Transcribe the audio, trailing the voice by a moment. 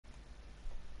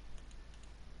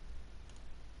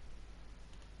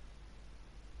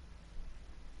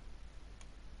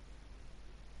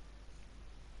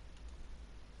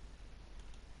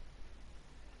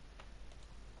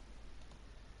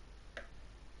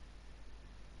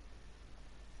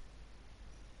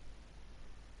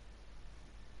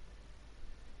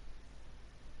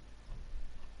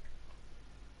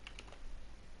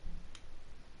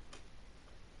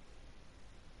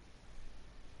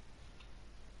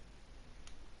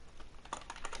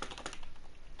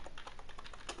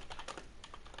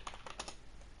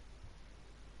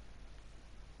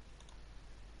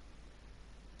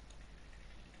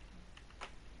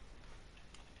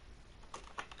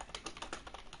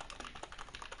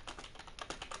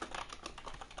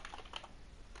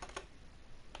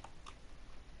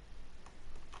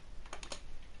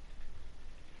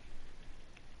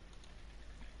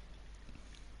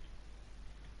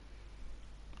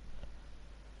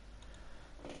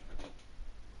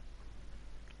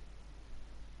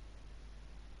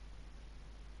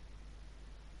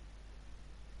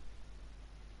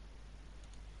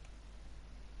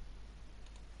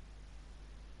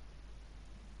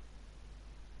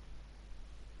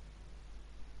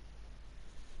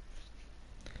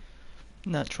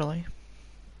Naturally.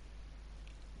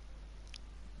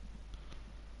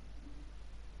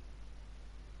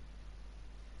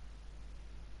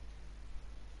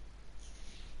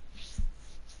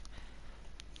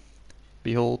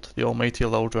 Behold, the almighty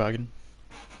Lil Dragon.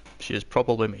 She is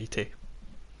probably mighty.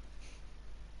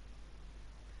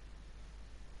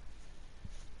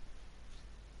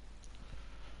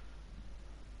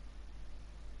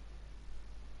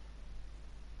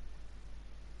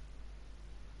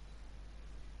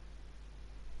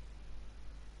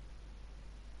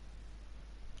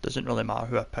 Doesn't really matter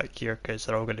who I pick here because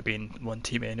they're all going to be in one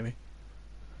team anyway.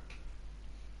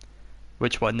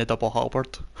 Which one? The double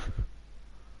halberd?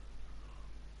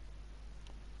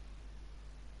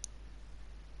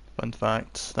 Fun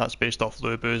fact, that's based off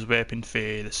Lubu's weapon for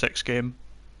the 6th game.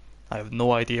 I have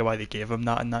no idea why they gave him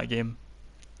that in that game.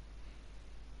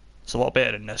 It's a lot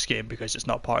better in this game because it's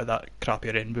not part of that crappy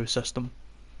rainbow system.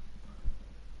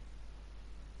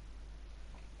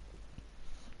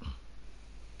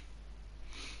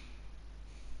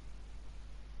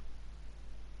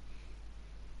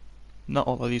 Not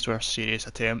all of these were serious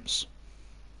attempts.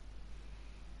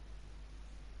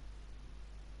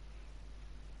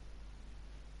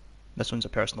 This one's a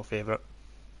personal favourite.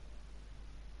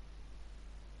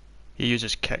 He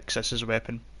uses kicks as his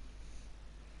weapon.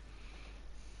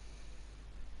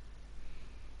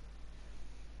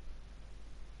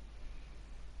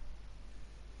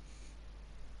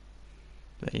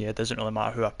 But yeah, it doesn't really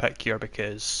matter who I pick here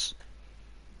because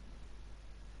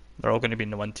they're all going to be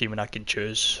in the one team and I can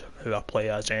choose who I play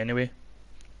as anyway.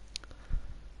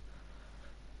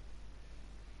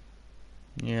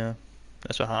 Yeah,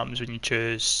 that's what happens when you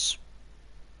choose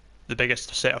the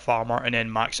biggest set of armor and then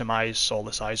maximise all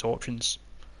the size options.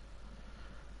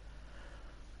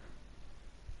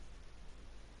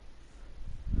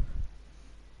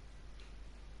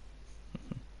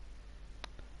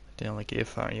 They only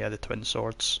gave her, yeah, the twin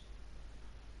swords.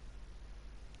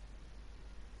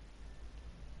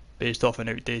 Based off an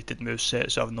outdated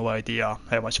moveset, so I have no idea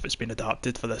how much of it's been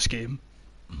adapted for this game.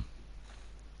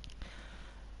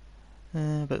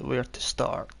 But where to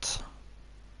start?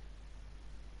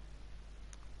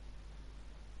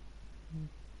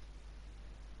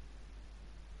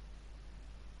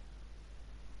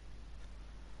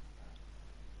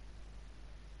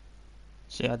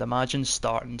 So yeah, I'd imagine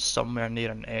starting somewhere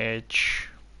near an edge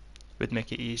would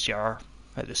make it easier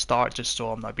at the start, just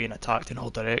so I'm not being attacked in all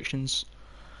directions.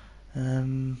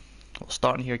 Well,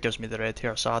 starting here gives me the red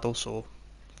hair saddle, so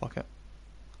fuck it.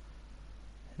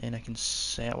 And then I can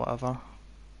set whatever.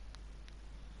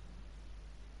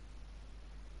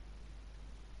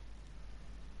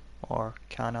 Or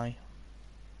can I?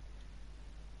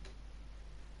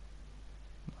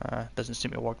 Doesn't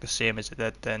seem to work the same as it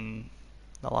did in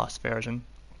the last version.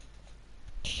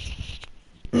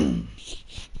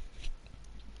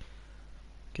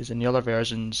 Because in the other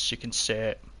versions you can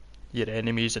set your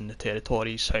enemies and the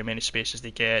territories, how many spaces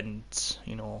they get, and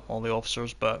you know, all the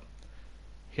officers, but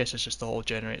I guess it's just the whole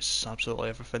generates absolutely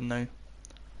everything now.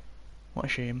 What a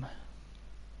shame.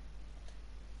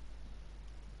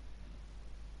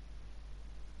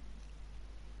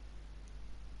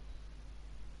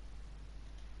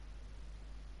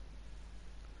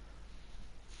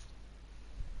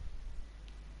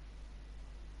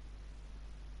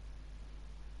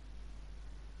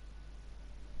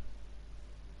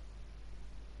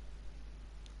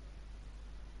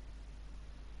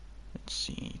 Let's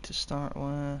see, to start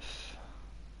with,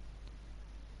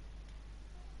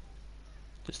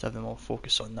 just have them all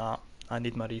focus on that. I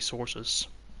need my resources.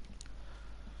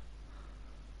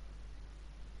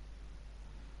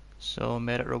 So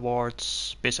merit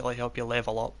rewards basically help you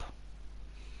level up.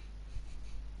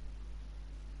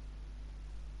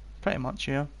 Pretty much,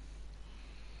 yeah.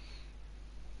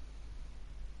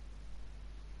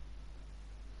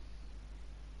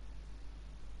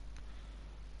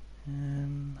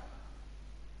 Um,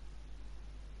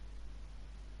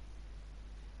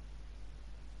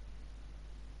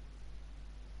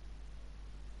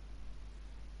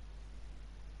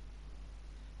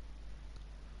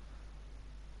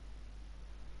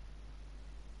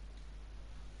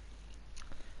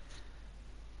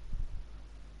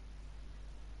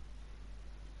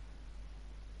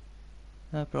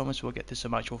 I promise we'll get to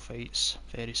some actual fights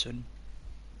very soon.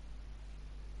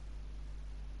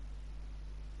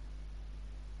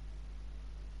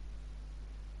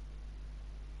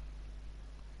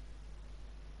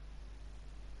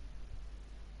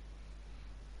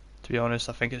 To be honest,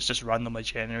 I think it's just randomly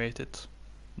generated,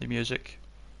 the music.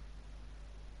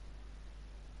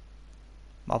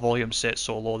 My volume's set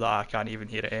so low that I can't even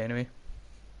hear it anyway.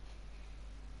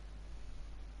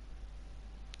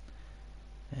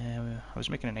 was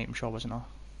making an item shop, wasn't I?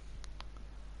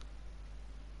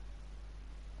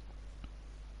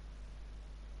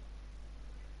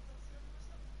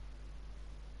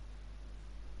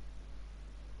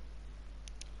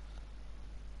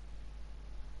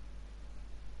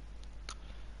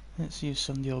 Let's see if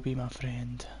somebody will be my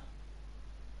friend.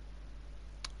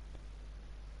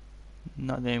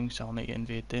 Not them, because I'll need to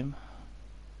invade them.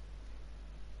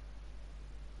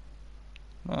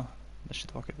 Oh, this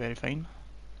should work out very fine.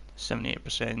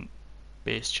 78%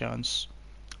 base chance.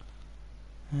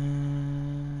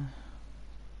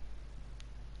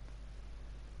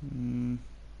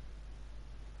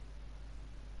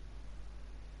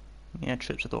 Yeah,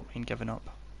 troops I don't mind giving up.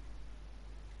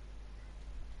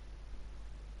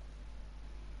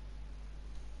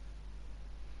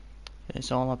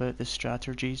 It's all about the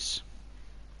strategies.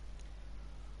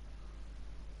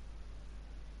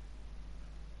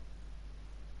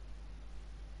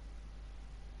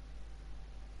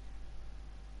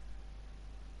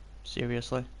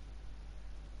 Seriously.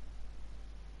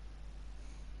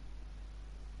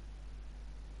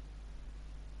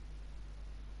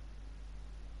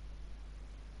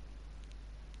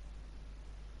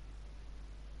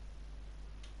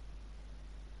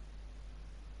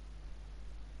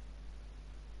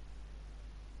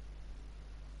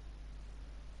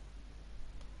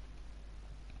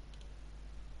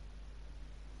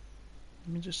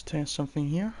 Let me just test something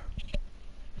here.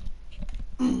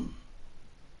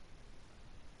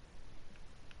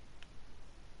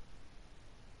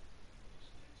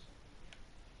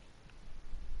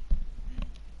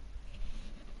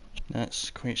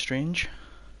 That's quite strange.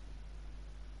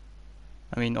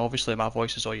 I mean, obviously my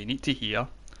voice is all you need to hear,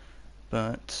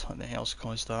 but what the hell's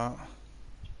caused that?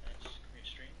 That's quite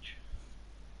strange.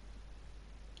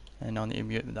 And I'll need to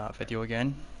mute that video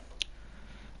again.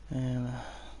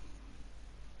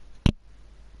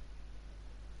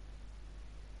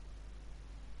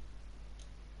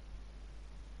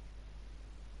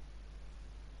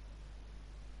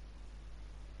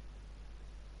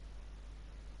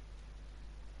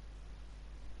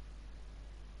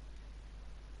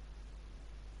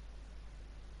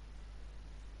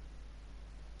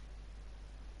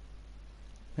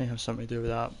 May have something to do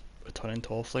with that returning to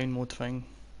offline mode thing.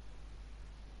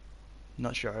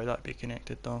 Not sure how that'd be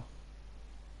connected though.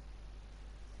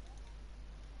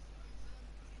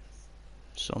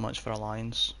 So much for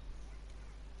Alliance.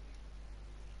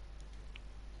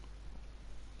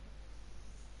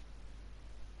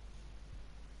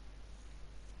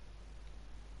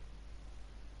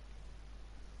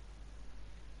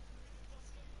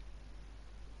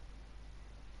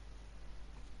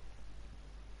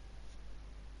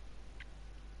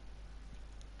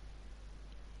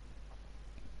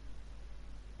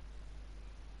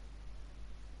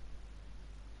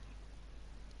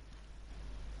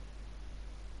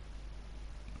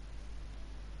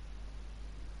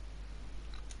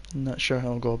 Not sure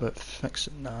how I'll go about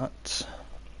fixing that.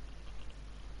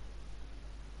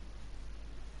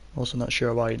 Also not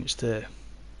sure why it needs to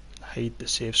hide the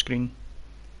save screen.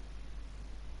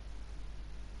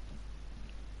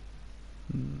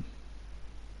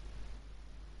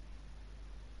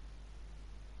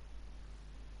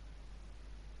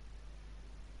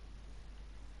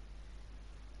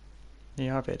 They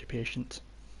are very patient.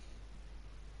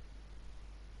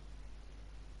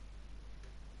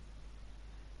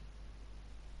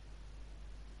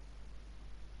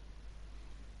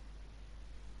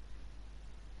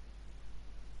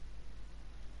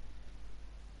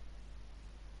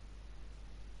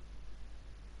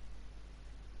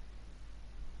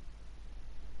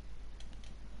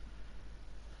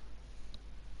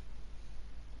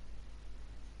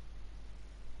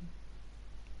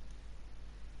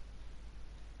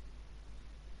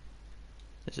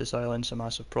 Is this island's a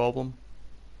massive problem?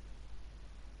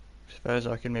 I suppose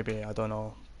I can maybe, I don't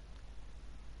know,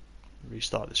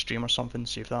 restart the stream or something,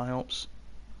 see if that helps.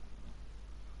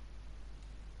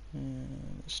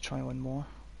 Let's try one more.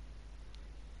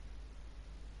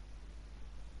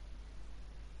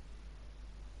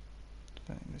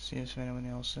 Let's see if anyone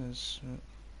else is.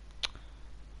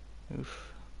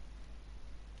 Oof.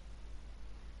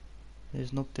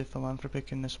 There's nobody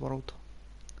philanthropic in this world.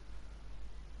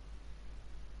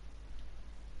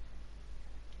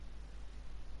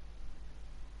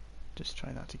 Just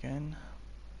try that again.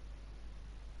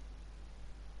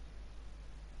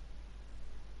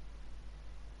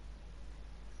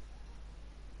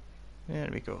 There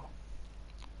we go.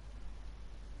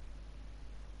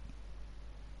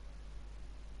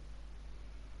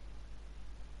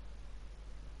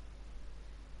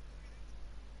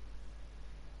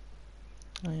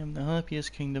 I am the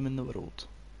happiest kingdom in the world.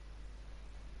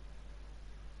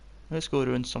 Let's go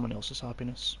ruin someone else's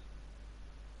happiness.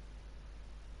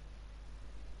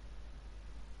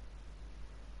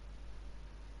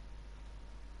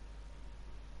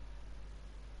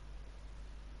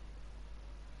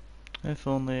 If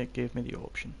only it gave me the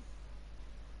option.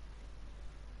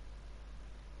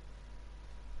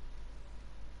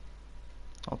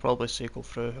 I'll probably cycle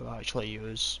through who I actually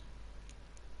use.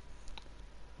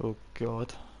 Oh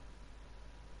god.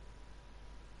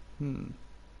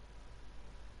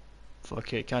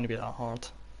 Fuck it, it can't be that hard.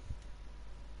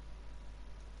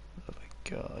 Oh my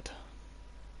god.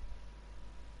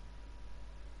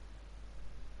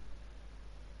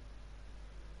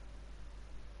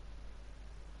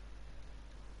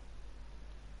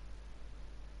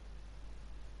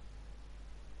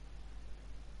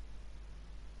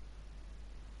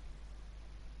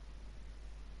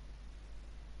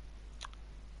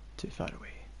 Too far away.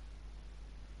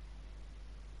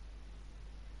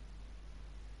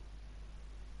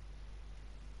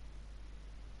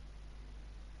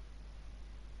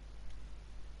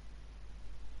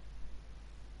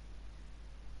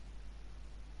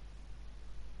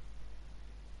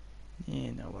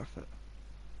 Yeah, not worth it.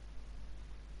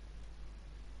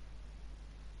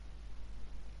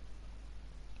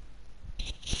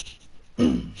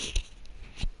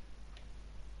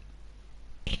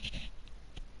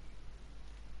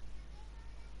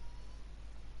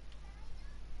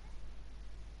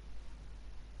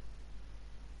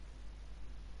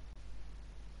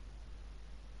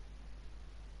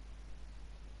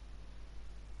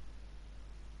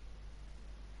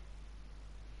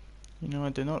 You know, I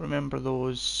do not remember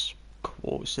those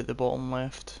quotes at the bottom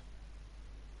left.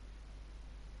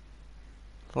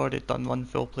 I've already done one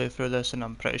full playthrough of this and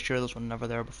I'm pretty sure there's one never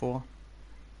there before.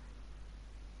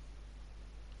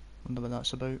 Wonder what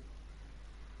that's about.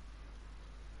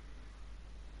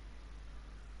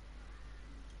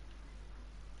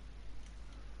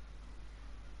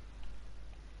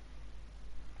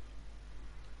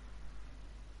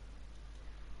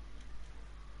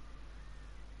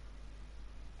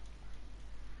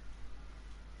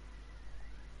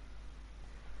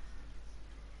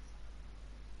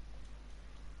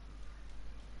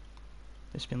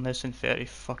 It's been less than 30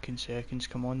 fucking seconds,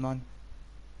 come on man.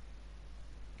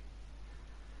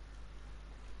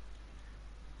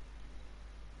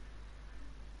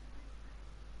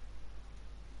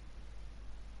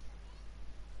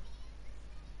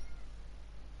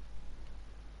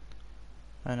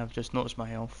 And I've just noticed my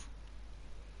health.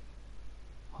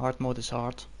 Hard mode is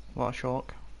hard. What a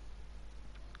shock.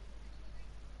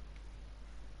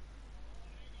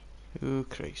 Oh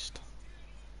Christ.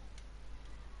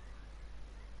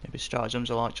 Maybe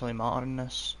stratagems will actually matter in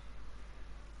this.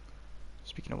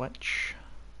 Speaking of which.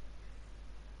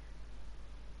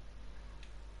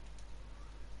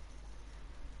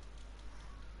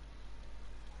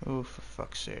 Oh, for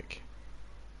fuck's sake.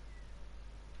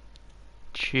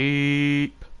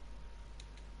 Cheap.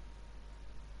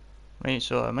 Right,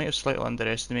 so I might have slightly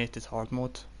underestimated hard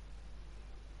mode.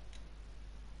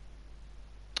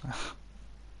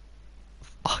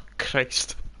 Oh,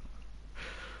 Christ.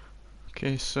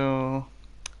 Okay, so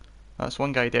that's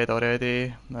one guy dead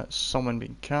already. That's someone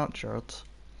being captured.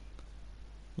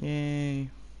 Yay.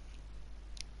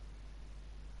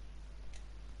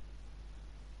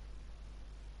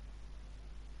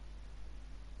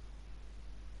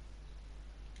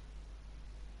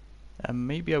 I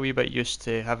might be a wee bit used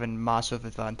to having massive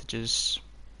advantages.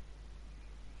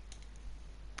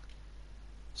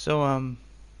 So,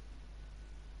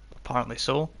 apparently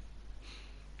so.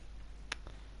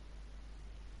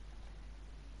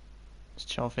 Is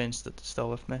Chalfin still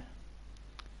with me?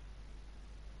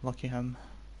 Lucky him.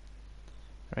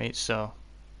 Right, so,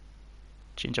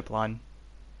 change of plan.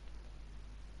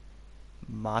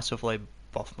 Massively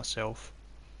buff myself.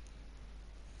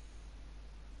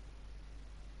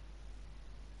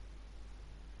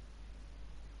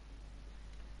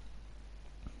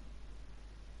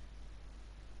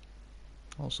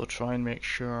 Also try and make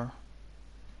sure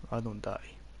I don't die.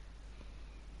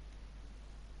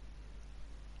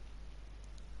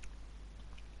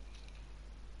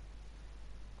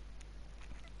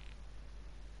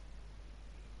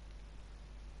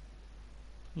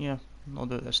 Yeah, I'll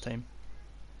do it this time.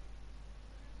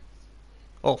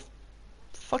 Oh,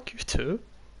 fuck you too.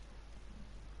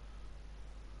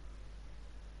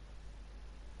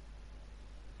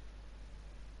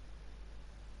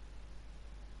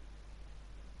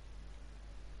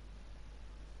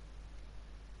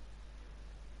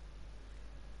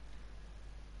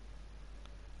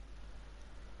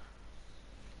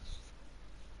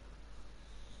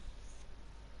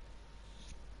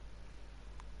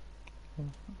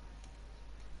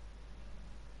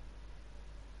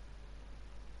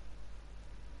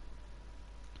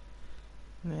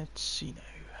 Let's see now.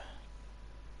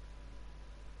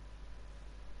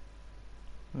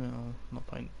 Well, no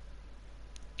point.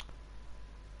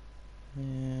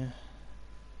 Yeah,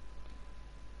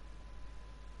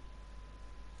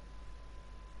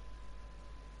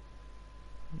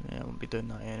 I won't be doing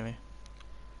that anyway.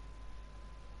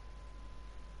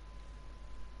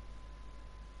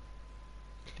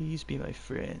 Please be my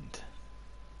friend.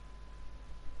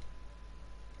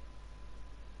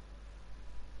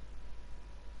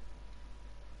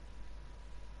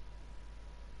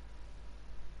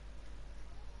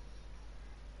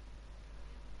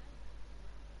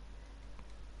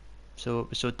 So it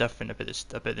was so different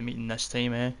about the meeting this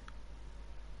time, eh?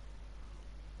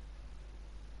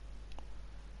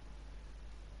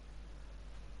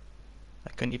 I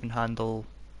couldn't even handle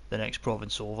the next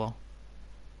province over.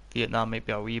 Vietnam might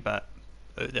be a wee bit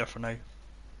out there for now.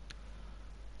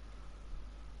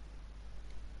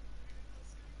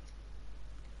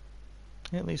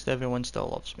 At least everyone still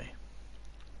loves me.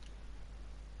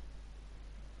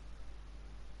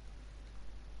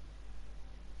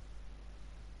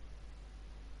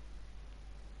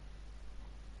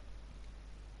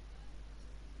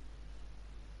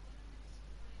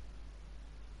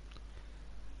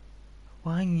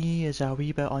 Wang Yi is a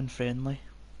wee bit unfriendly.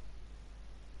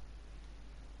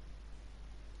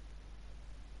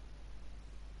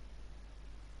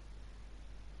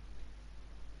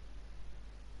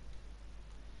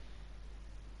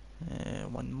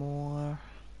 One more.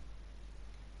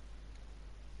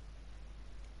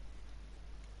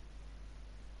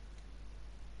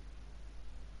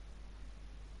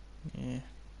 Yeah,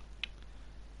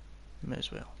 might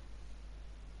as well.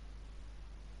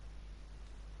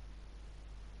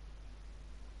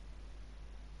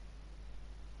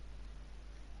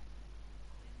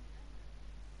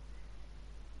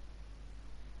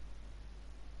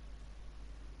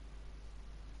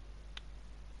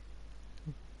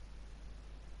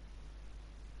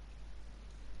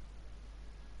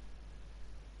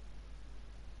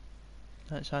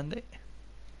 That's handy.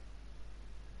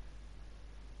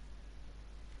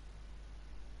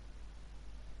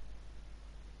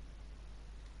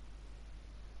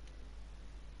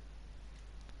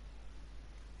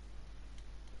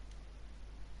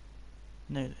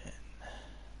 Now then.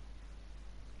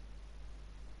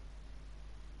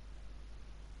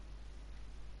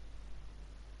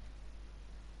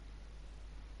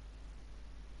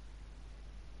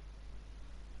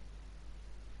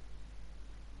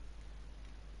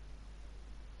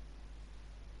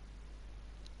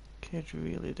 Could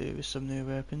really do with some new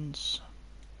weapons.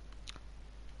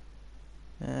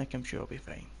 I'm sure I'll be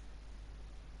fine.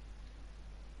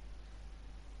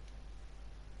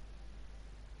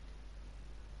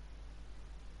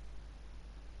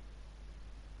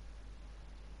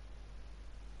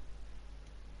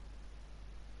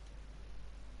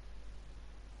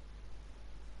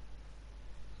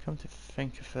 Come to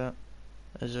think of it,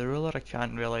 as a ruler I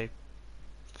can't really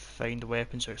find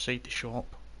weapons outside the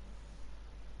shop.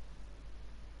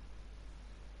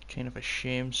 Kind of a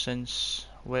shame since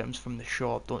weapons from the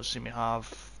shop don't seem to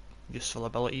have useful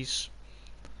abilities.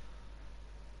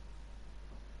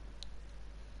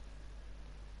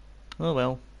 Oh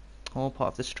well, all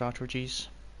part of the strategies.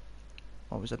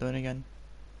 What was I doing again?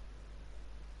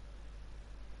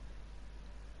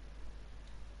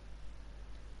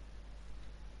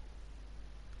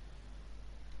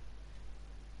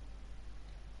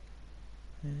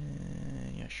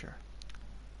 Yeah, sure.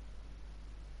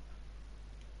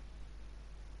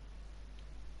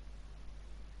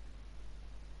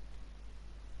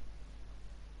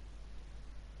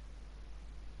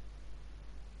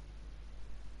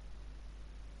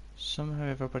 Somehow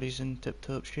everybody's in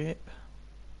tip-top shape.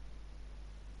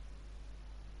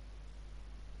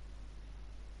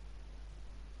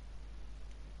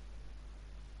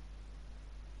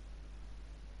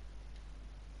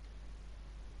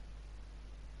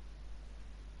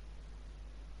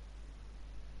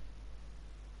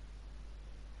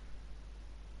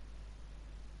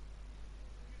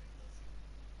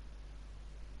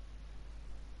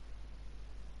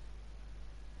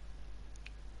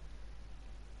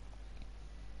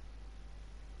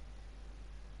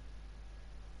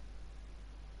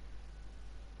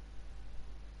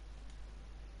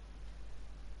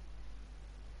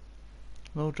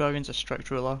 Well, Dragon's a strict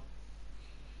ruler.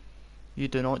 You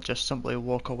do not just simply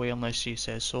walk away unless he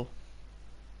says so.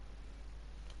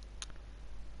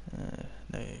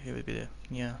 Now, who would be the...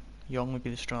 yeah, Young would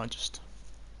be the strategist.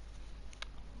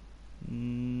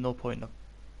 No point,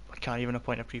 I can't even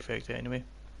appoint a prefect anyway,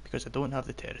 because I don't have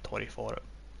the territory for it.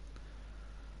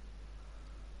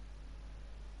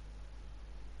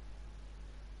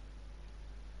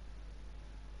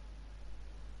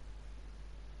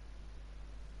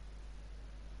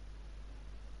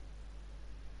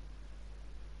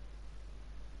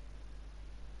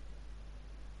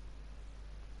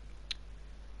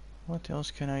 What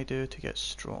else can I do to get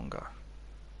stronger?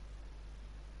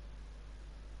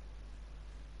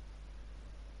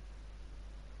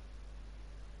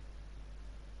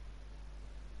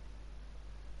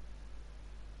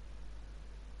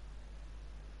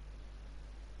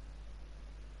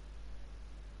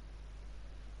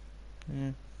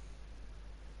 Yeah.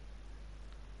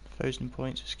 1,000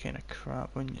 points is kind of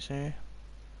crap, wouldn't you say?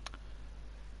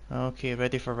 Okay,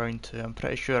 ready for round 2. I'm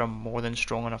pretty sure I'm more than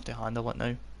strong enough to handle it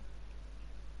now.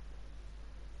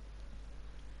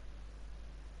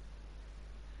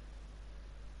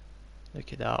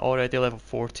 Look at that, already level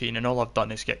 14 and all I've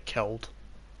done is get killed.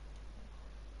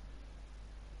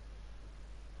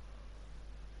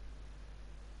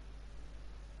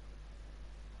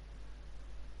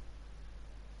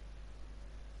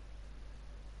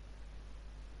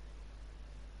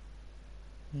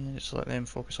 Yeah, just let them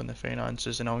focus on the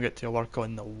finances and I'll get to work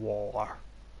on the war.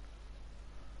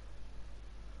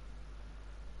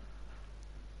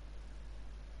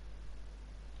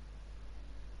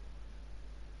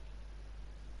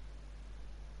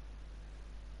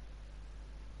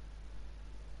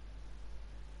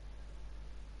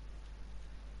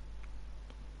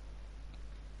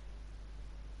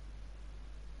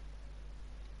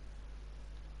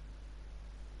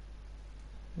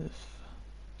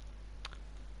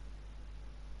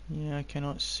 Yeah, I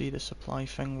cannot see the supply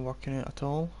thing working out at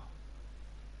all.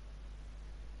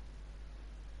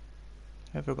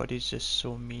 Everybody's just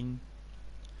so mean.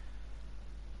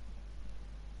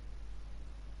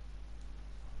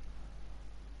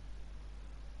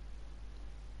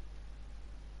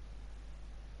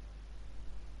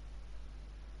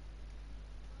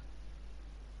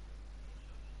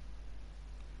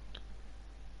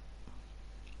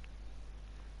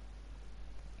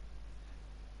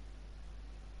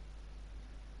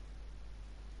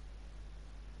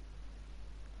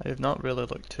 I have not really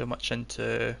looked too much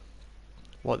into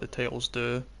what the titles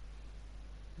do.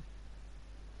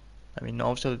 I mean,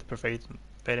 obviously they provide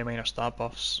very minor stat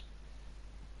buffs.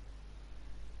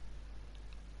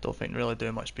 Don't think they really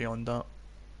do much beyond that.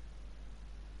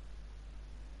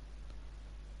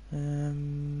 I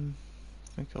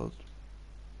think I'll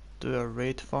do a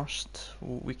raid first,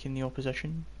 weaken the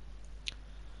opposition.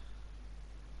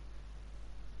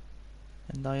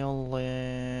 And I'll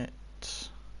let...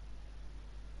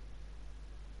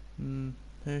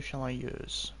 who shall I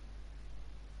use?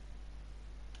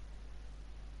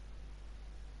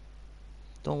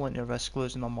 Don't want to risk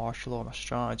losing my marshal or my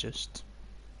strategist.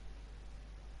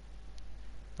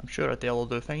 I'm sure Adele will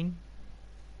do fine.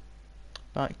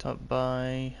 Backed up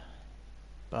by...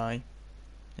 and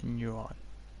you're on.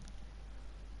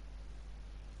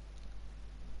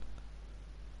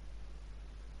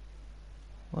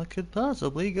 What could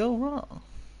possibly go wrong?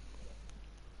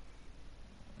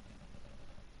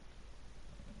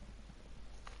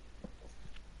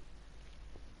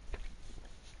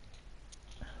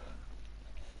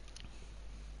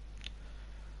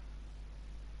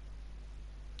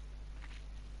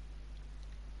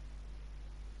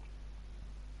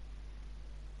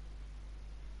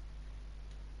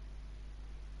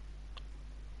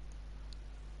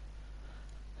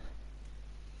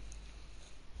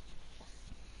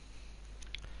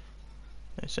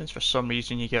 Since for some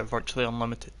reason you get virtually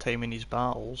unlimited time in these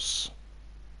battles,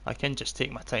 I can just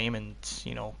take my time and,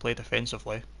 you know, play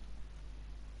defensively.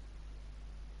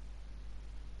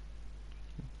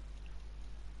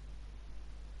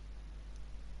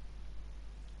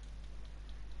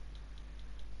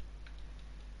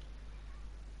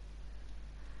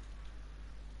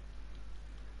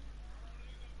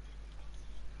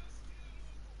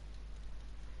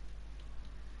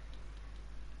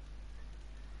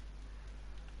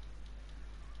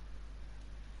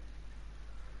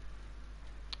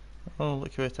 Oh,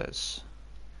 look who it is.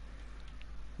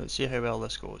 Let's see how well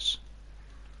this goes.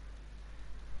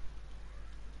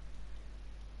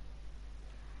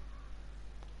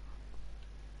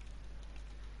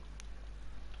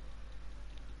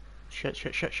 Shit,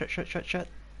 shit, shit, shit, shit, shit, shit.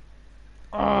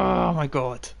 Oh my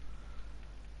god.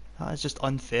 That is just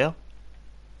unfair. At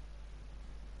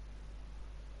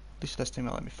least this time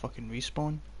it let me fucking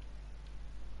respawn.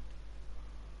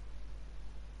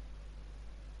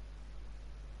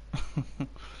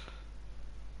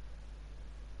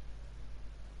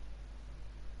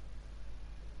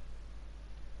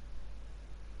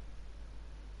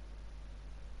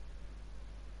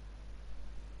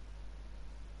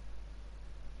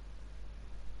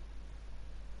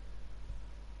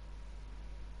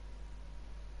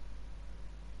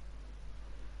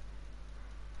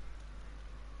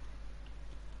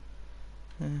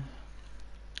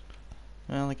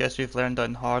 Well, I guess we've learned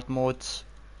on hard modes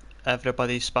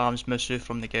everybody spams Musu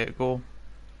from the get-go.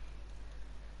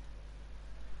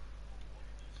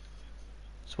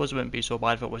 Suppose it wouldn't be so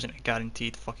bad if it wasn't a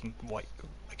guaranteed fucking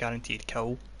a guaranteed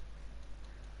kill.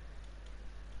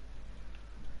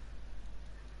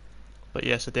 But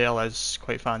yes, Adele is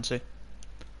quite fancy.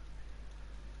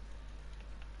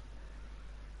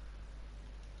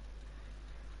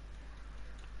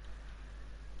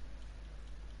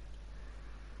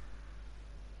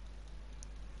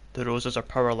 The Rose is her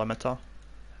power limiter.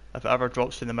 If it ever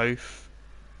drops through the mouth,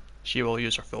 she will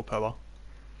use her full power.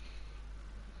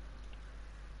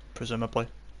 Presumably.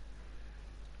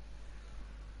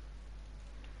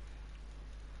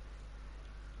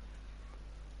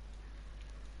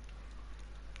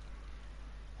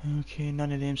 Okay,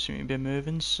 none of them seem to be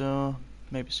moving, so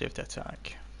maybe safe to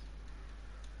attack.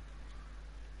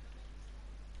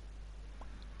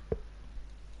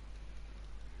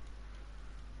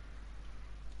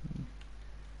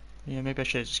 Yeah, maybe I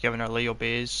should have just given her Leo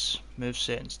Bay's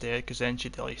moveset instead, because then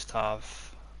she'd at least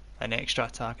have an extra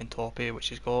attack on top of which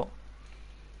she's got.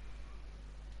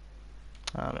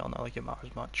 Well, not like it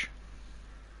matters much.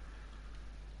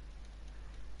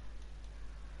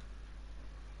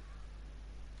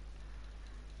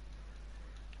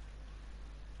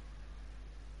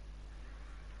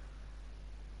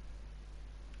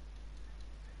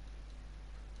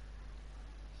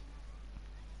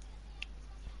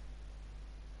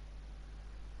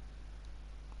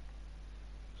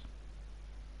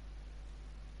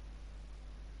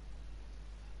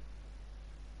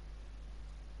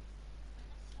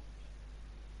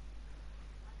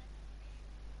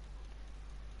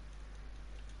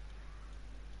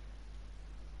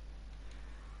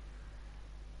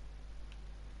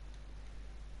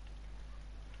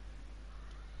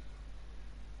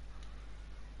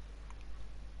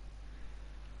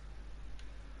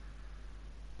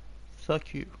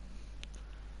 Fuck you.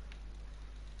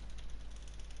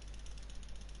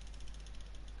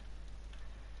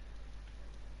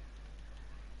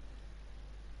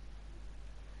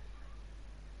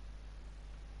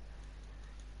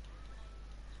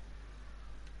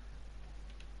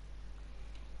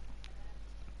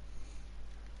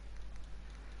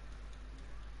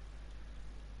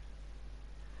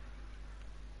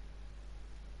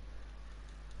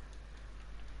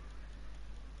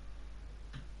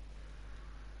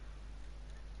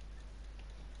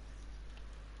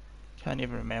 Can't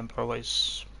even remember what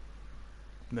his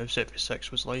moveset for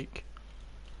 6 was like.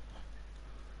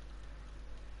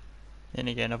 Then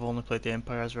again, I've only played the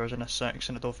Empire's version of 6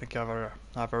 and I don't think I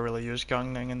ever really used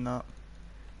Gangning in that.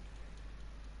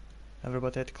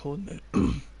 Everybody had clone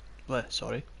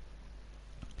sorry.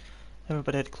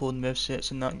 Everybody had clone movesets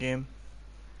in that game.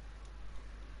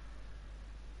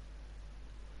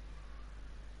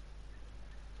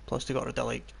 Plus they got rid of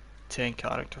like 10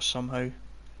 characters somehow.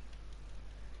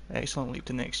 Excellent leap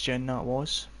to next gen that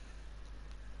was.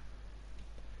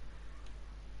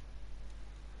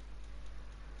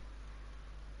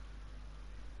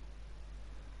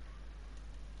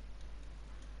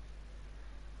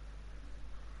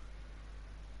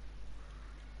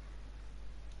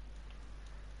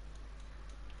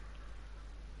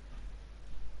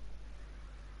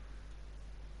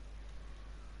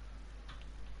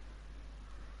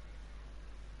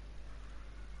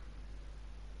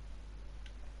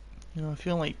 You know, I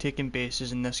feel like taking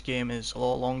bases in this game is a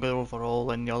lot longer overall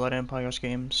than the other Empires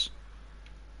games.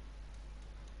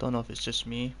 Don't know if it's just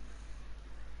me,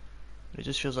 but it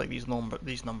just feels like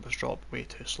these numbers drop way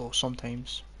too slow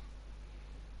sometimes.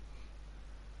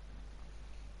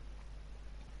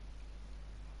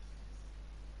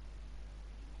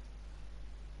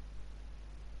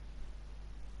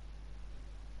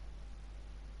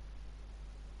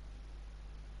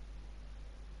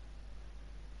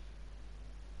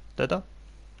 Did I?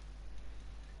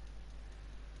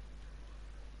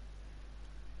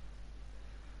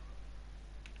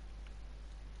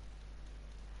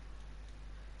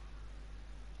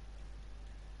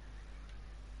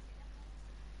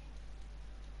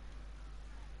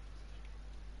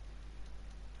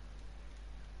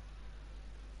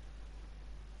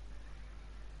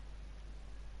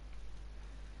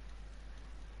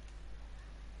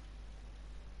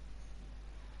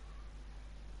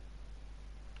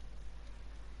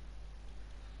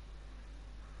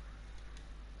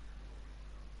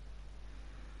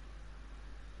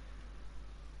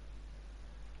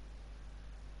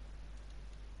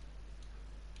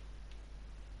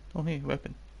 Oh hey,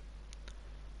 weapon.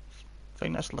 I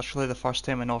think that's literally the first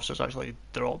time an officer's actually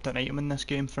dropped an item in this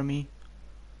game for me.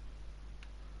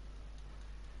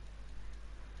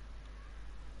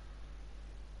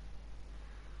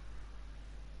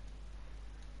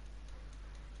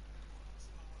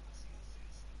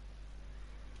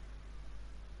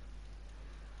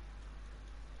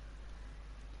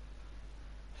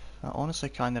 I honestly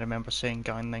can't remember saying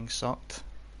Gangling sucked.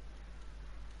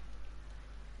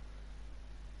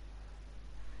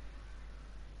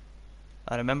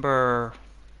 I remember,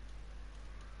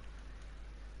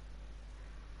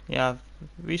 yeah,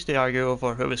 we used to argue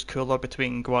over who was cooler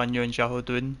between Guan Yu and Xiahou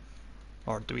Dun,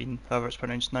 or Duin, however it's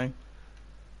pronounced now.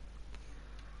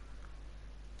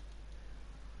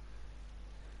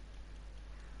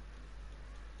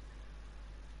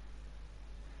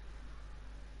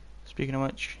 Speaking of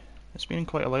which, it's been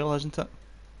quite a while, hasn't it?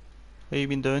 How you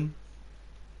been doing?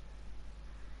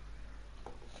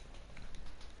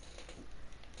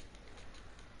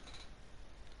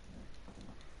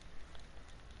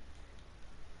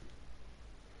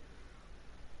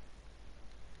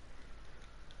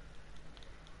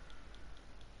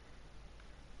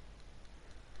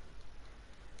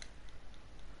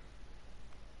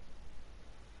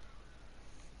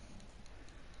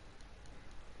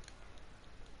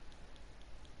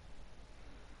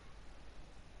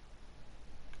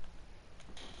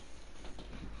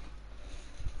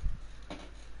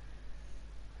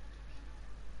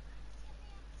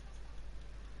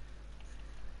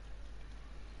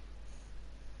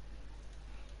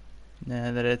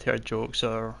 Nah, the red hair jokes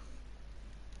are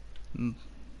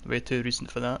way too recent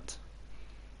for that.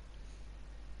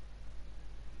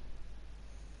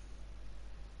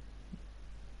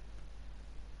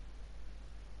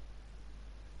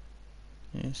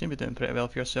 Yeah, you seem to be doing pretty well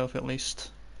for yourself at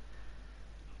least.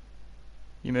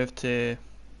 You moved to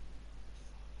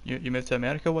you moved to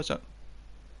America, was it?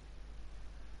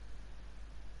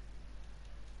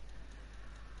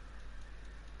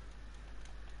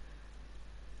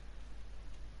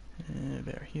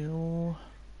 Better heal.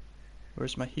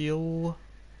 Where's my heal?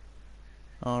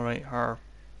 Alright, her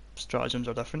stratagems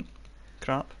are different.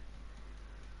 Crap.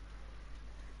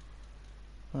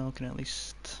 Well, can I at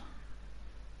least...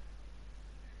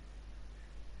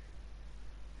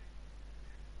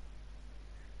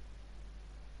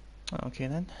 Okay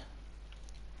then.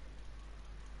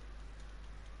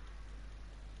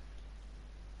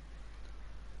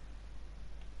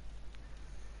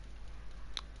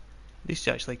 At least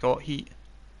you actually got heat.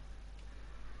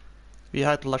 We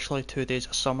had literally 2 days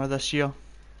of summer this year.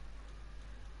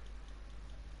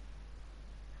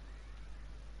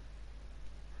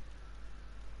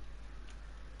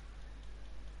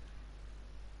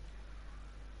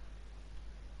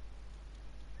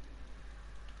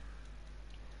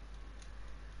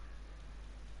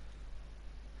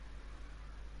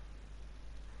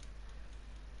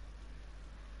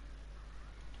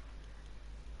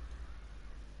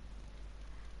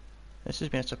 This has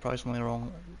been a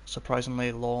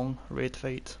surprisingly long raid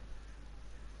fight.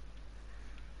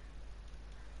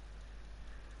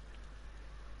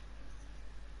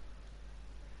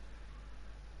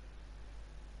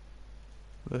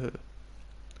 Woohoo.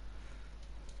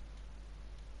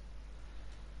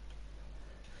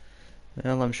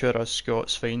 Well, I'm sure us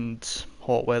Scots find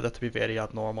hot weather to be very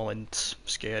abnormal and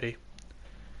scary.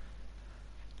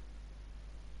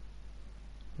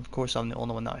 Of course, I'm the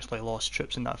only one that actually lost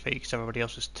troops in that fight because everybody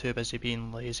else was too busy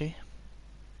being lazy.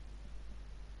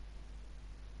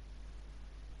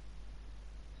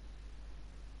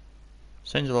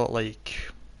 Sounds a lot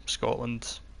like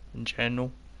Scotland in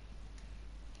general.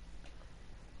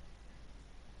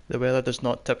 The weather does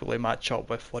not typically match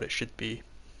up with what it should be.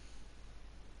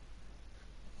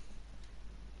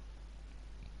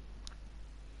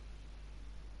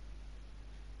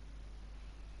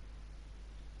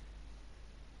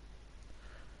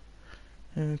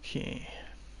 Okay,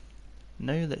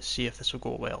 now let's see if this will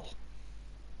go well.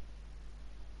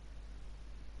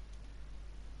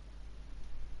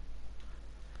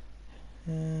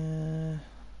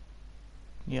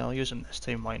 Yeah, I'll use them this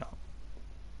time, why not?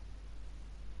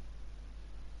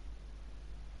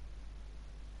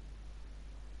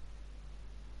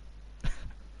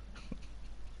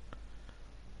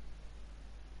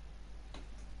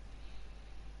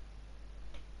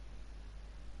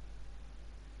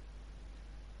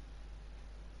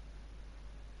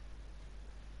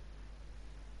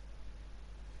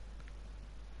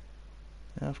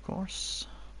 Of course.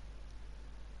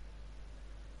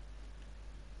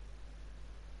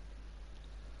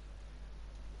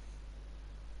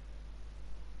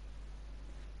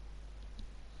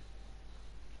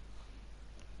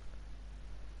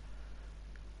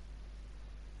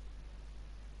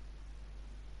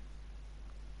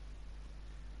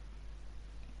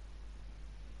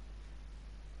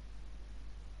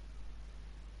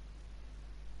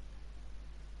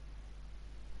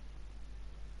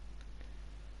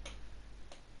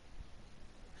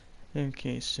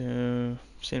 Okay, so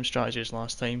same strategy as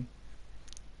last time.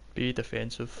 Be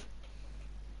defensive.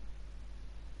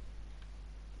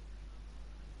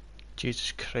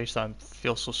 Jesus Christ, I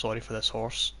feel so sorry for this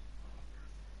horse.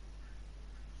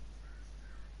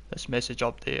 This message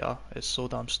updater is so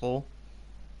damn slow.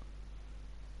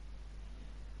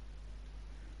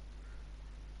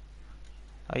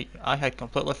 I had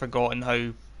completely forgotten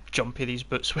how jumpy these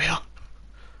boots were.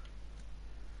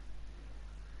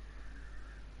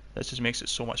 This just makes it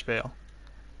so much better.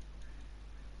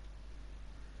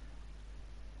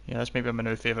 Yeah, that's maybe my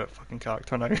new favourite fucking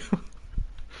character now.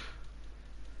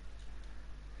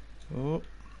 Oh.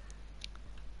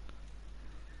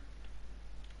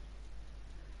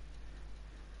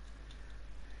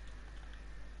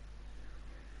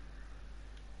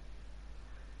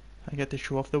 I get to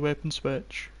show off the weapon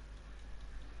switch.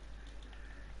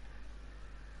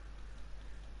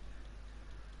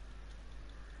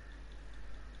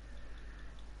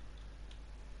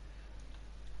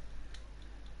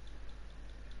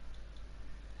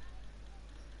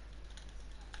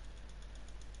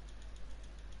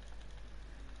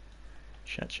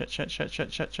 Shit, shit, shit, shit,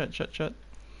 shit, shit, shit, shit, shit.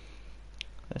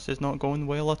 This is not going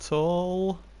well at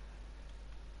all.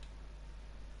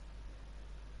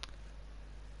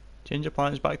 Change your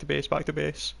plans, back to base, back to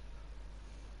base.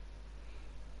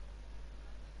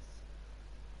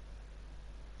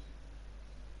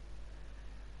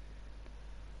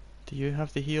 Do you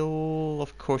have the heal?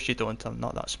 Of course you don't, I'm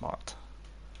not that smart.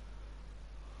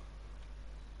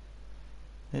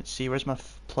 Let's see, where's my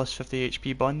plus 50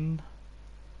 HP bun?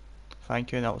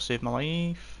 Thank you, that will save my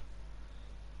life.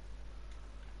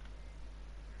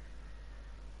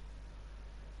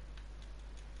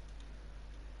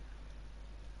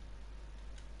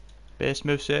 Best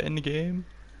moveset in the game.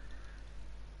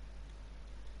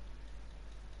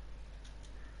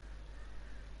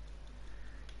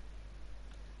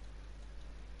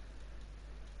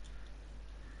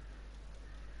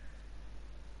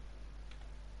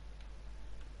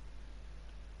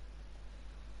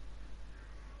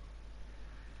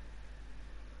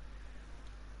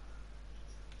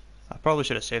 I probably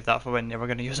should have saved that for when they were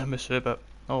going to use a Musu, but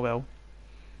oh well.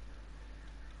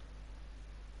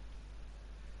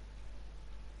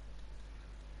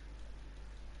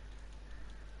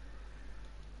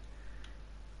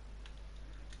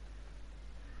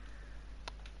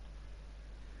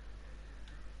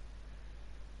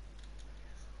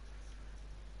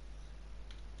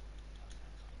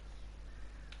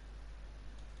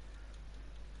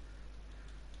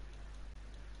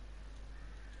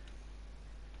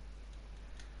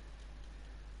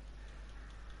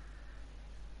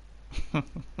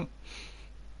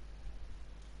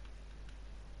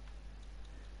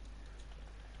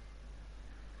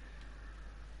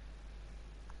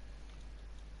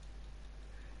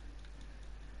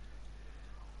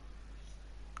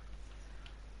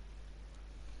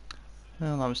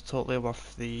 Well, that was totally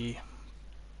worth the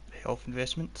health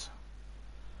investment.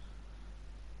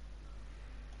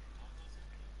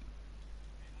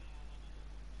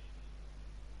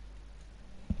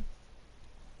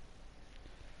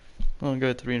 I'll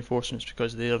go to reinforcements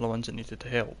because they're the ones that needed to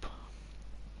help.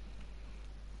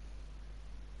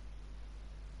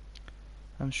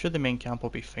 I'm sure the main camp will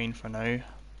be fine for now.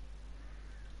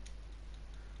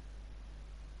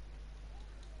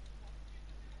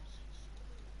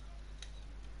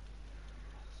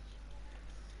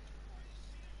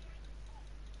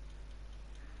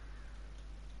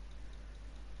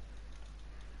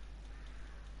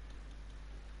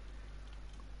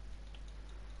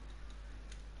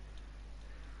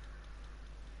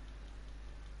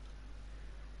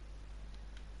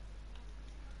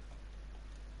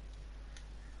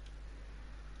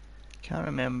 Can't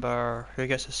remember who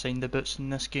gets assigned the boots in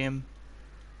this game.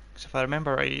 Because if I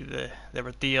remember right, there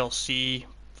were DLC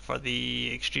for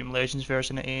the Extreme Legends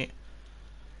version of 8.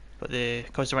 But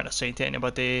because they weren't assigned to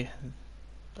anybody,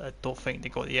 I don't think they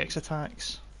got the X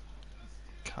attacks.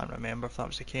 Can't remember if that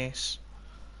was the case.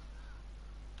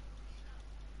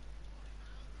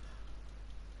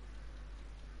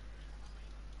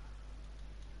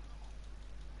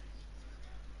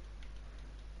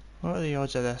 What are the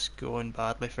odds of this going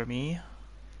badly for me?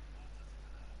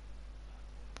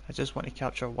 I just want to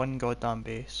capture one goddamn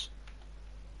base.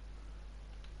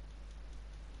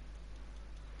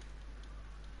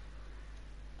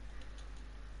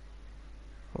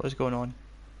 What is going on?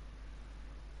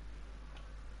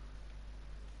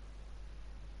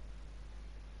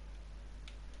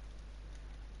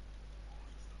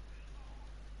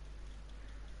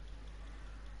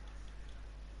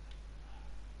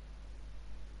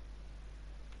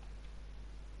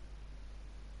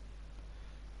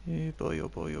 Oh boy, oh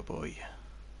boy, oh boy.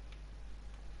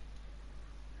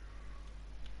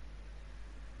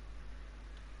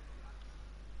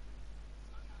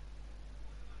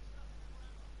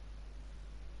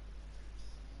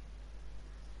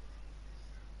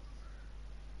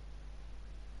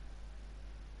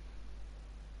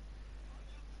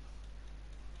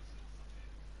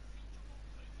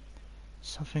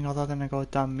 Something other than a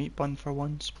goddamn meat bun for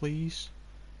once, please.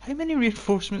 How many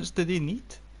reinforcements do they need?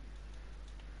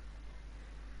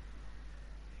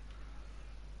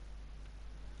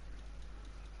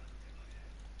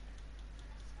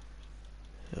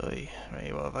 Oy,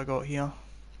 right, what have I got here?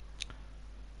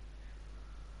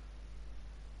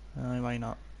 Why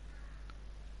not?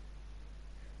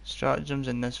 Stratagems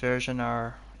in this version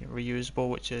are reusable,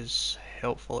 which is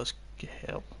helpful as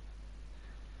hell.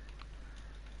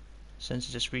 Since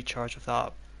it just recharge with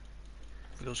that,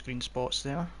 with those green spots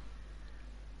there.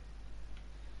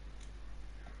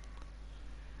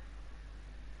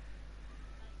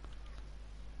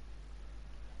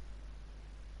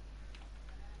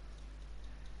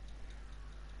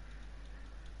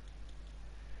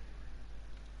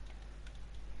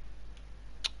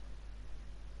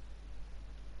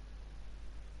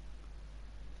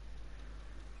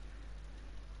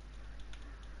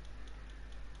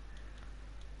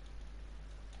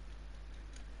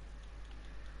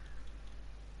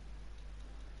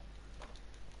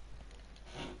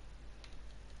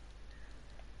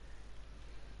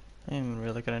 I'm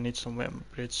really gonna need some weapon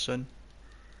upgrades soon.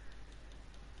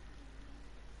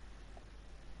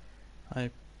 I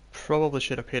probably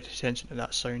should have paid attention to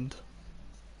that sound.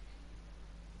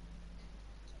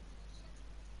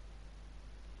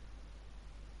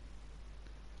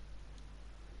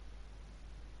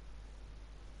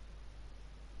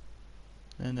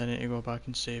 And I need to go back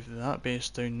and save that base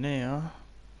down there.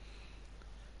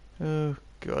 Oh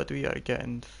god, we are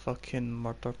getting fucking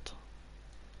murdered.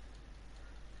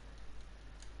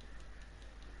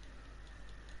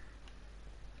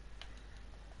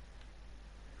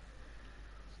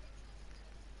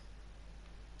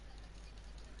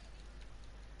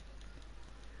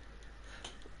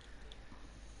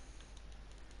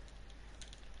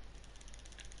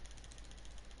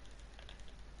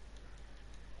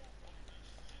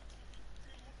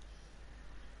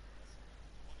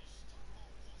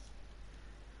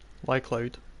 Why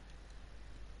Cloud?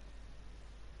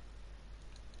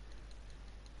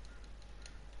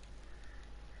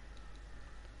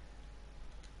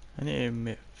 I need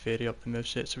to vary up the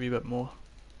movesets a wee bit more.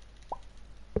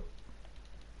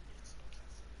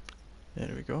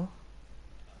 There we go.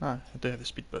 Ah, I do have the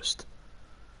speed boost.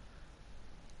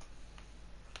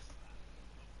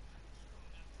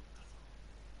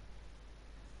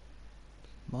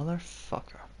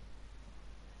 Motherfucker.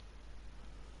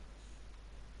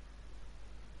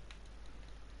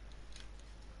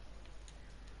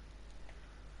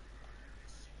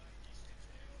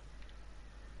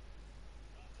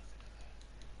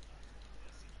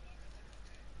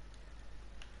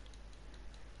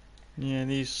 Yeah,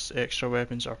 these extra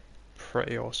weapons are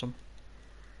pretty awesome.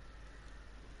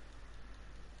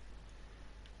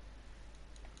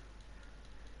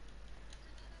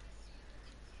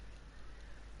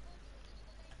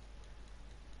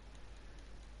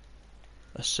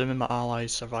 Assuming my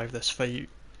allies survive this fight,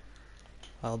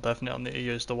 I'll definitely need to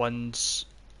use the ones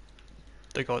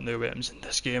that got new weapons in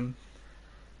this game.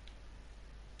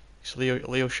 So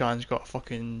Leo Shan's got a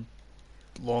fucking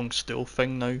long stool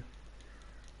thing now.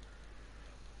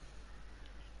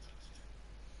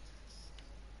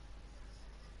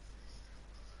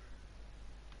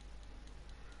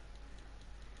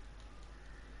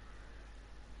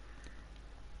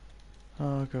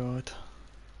 Oh god.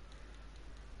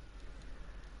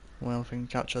 Well, if we can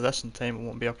capture this in time, it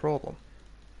won't be a problem.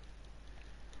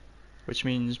 Which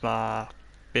means my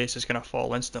base is gonna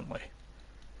fall instantly.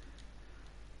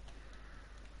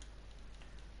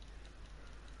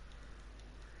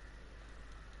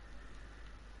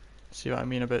 See what I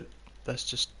mean about this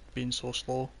just being so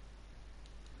slow?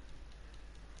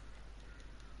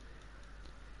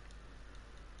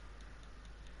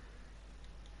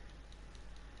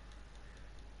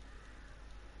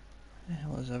 Where the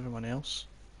hell is everyone else?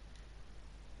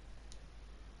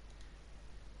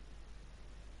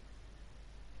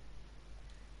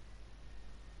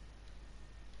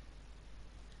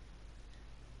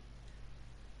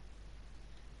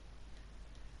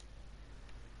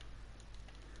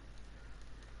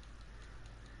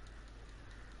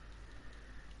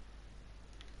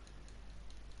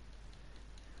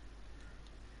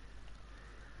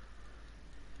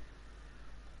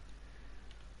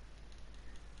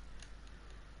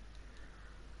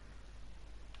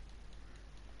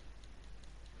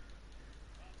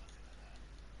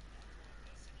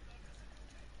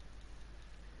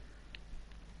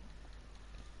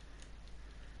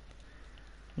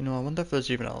 You know, I wonder if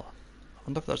there's even I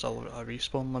wonder if there's a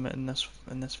respawn limit in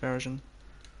this version.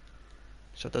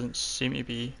 So it doesn't seem to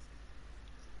be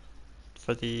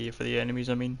for the enemies.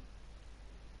 I mean,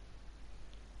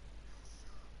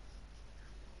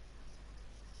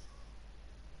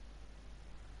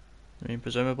 I mean,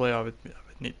 presumably I would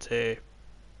need to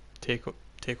take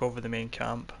take over the main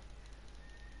camp.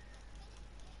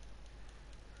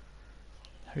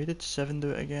 How did 7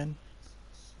 do it again?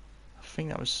 I think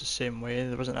that was the same way.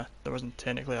 There wasn't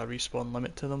technically a respawn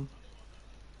limit to them.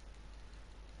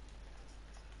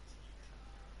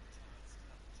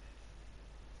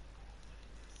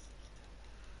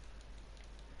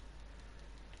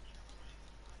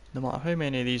 No matter how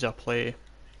many of these I play,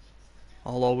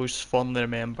 I'll always fondly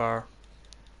remember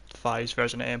 5's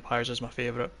version of Empires as my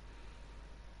favourite.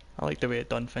 I like the way it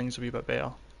done things a wee bit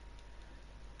better.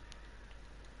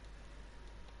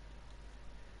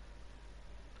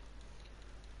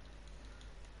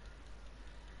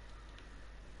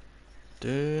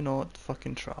 Do not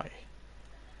fucking try.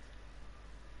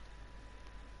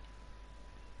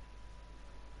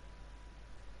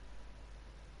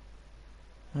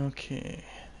 Okay,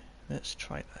 let's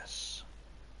try this.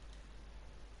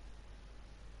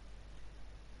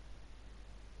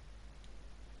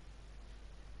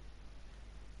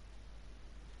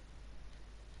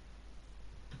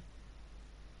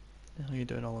 What the hell are you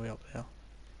doing all the way up there?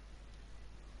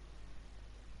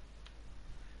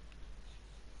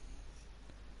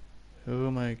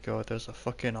 Oh my god, there's a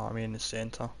fucking army in the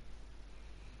centre.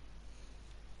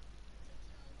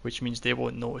 Which means they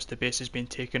won't notice the base has been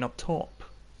taken up top.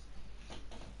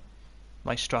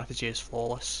 My strategy is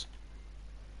flawless.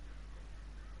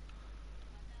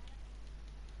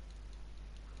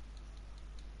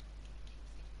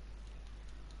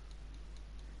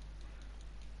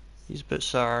 These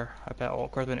bits are a bit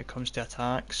awkward when it comes to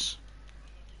attacks.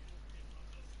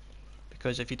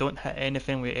 Because if you don't hit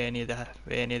anything with any of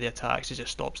the attacks, it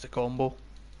just stops the combo.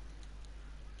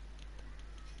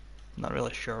 I'm not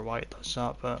really sure why it does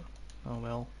that, but oh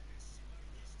well.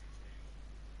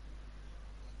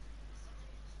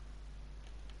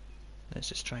 Let's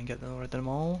just try and get rid of them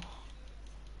all.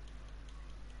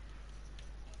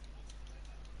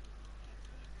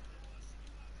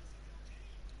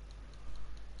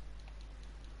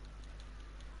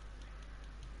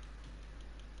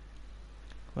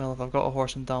 Well, if I've got a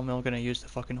horse in down, I'm gonna use the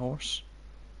fucking horse.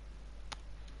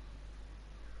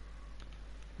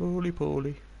 Holy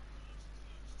poly.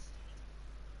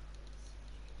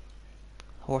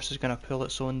 Horse is gonna pull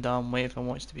its own damn weight if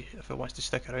it wants to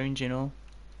stick around, you know.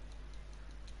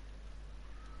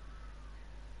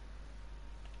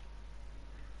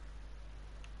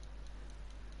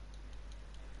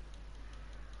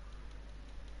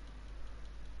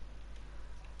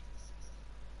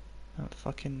 That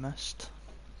fucking missed.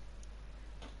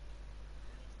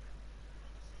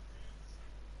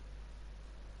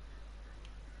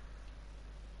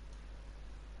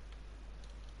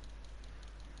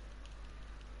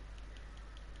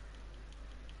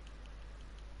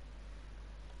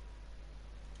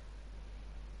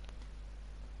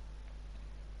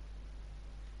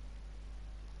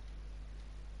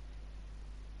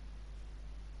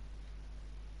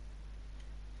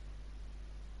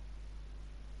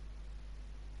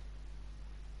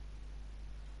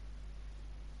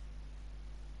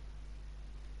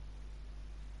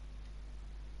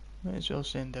 Might as well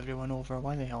send everyone over,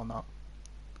 why the hell not?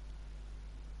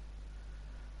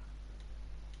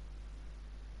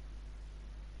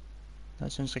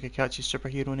 That sounds like a catchy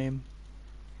superhero name.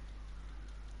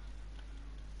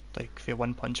 Like for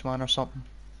One Punch Man or something.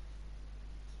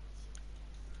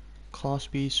 Class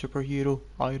B superhero,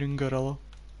 Iron Gorilla.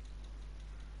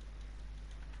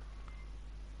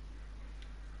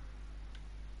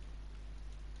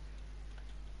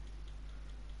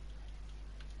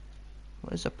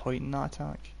 What is the point in that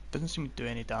attack? Doesn't seem to do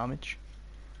any damage.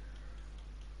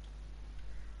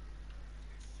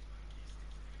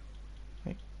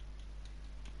 Wait.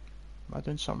 Am I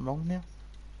doing something wrong there?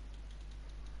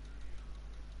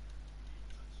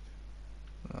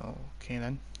 Oh, okay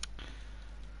then.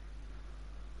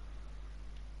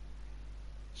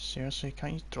 Seriously,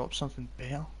 can't you drop something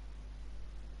better?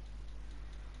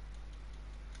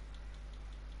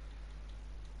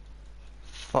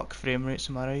 Fuck frame rates,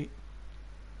 am I right?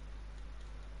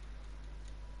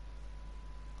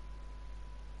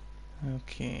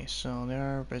 Okay, so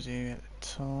they're busy at the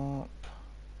top.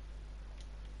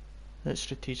 Let's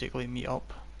strategically meet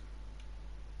up.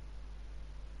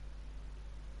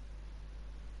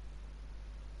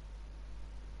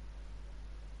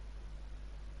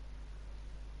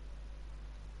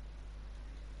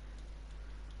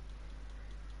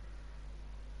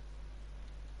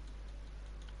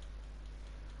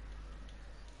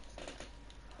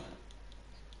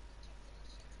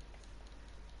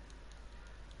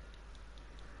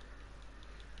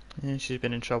 Yeah, she's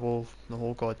been in trouble the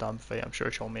whole goddamn fight, I'm sure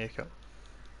she'll make it.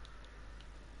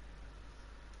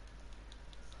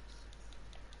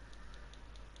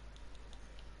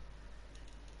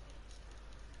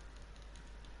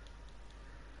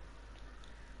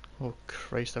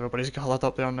 Christ, everybody's gathered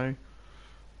up there now.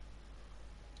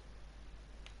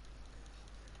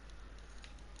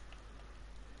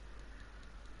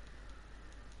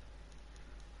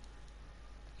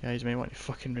 Guys, may want to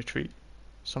fucking retreat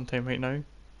sometime right now.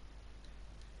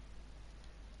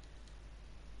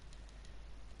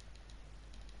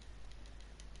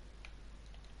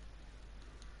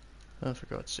 Oh, for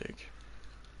God's sake.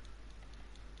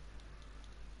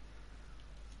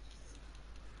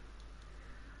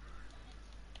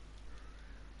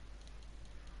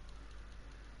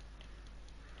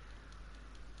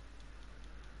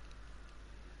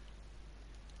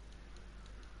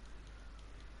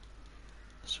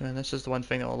 So, and this is the one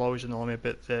thing that will always annoy me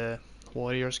about the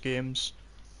Warriors games.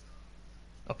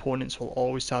 Opponents will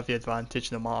always have the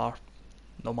advantage no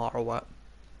matter what.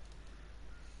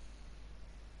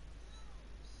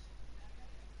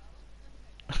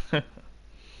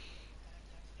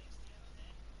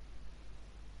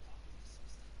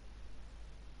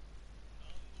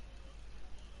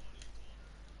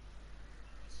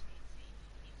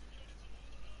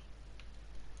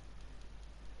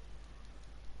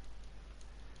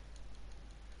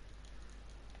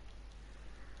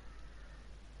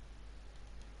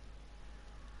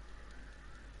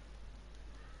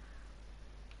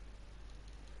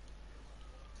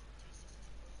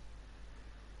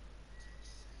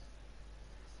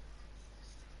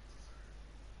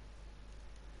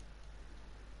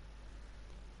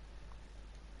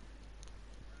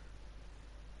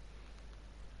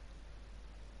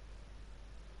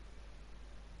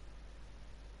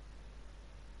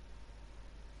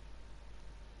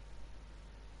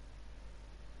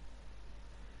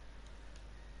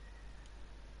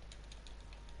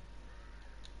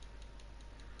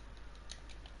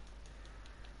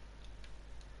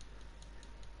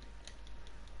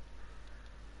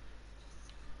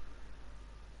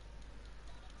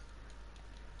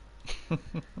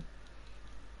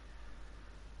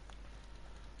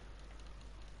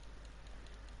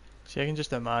 See, I can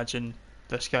just imagine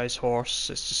this guy's horse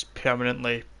is just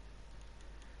permanently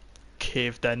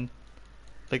caved in.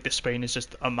 Like the spine is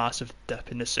just a massive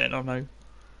dip in the centre now.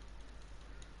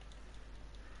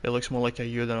 It looks more like a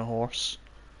U than a horse.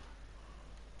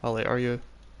 A letter U.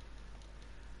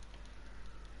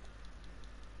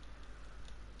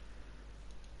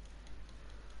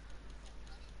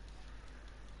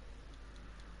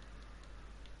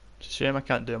 It's a shame I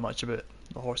can't do much about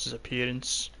the horse's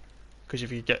appearance. Because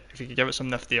if you could give it some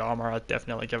nifty armour, I'd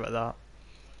definitely give it that.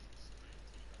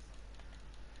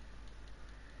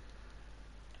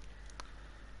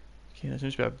 Okay, there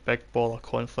seems to be a big ball of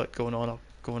conflict going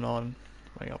on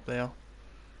right up there.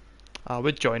 I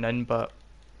would join in, but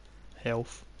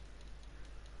health.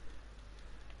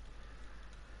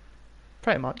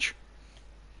 Pretty much.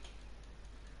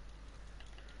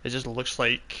 It just looks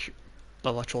like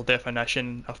the literal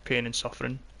definition of pain and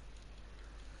suffering.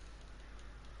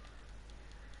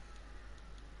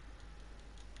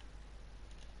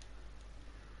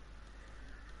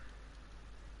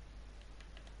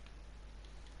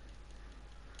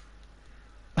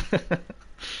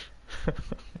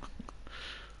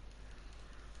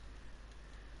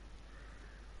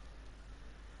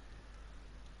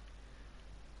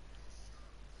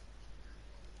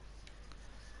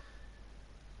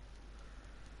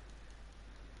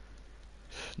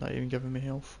 Not even giving me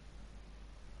health.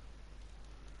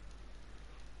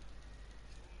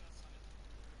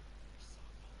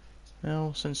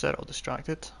 Well, since they're all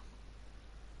distracted,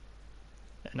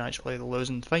 and actually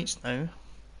losing fights now,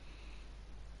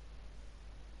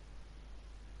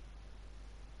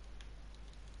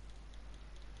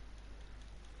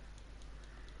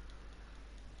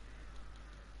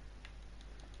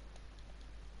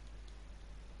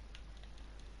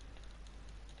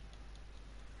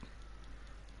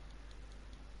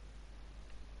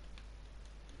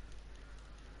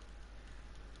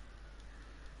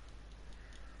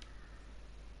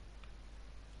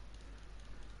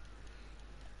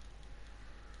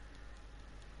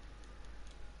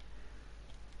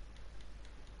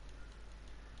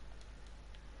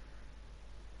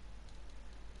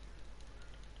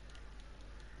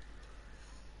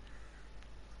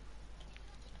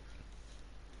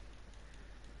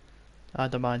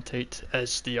 adamantite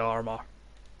is the armour.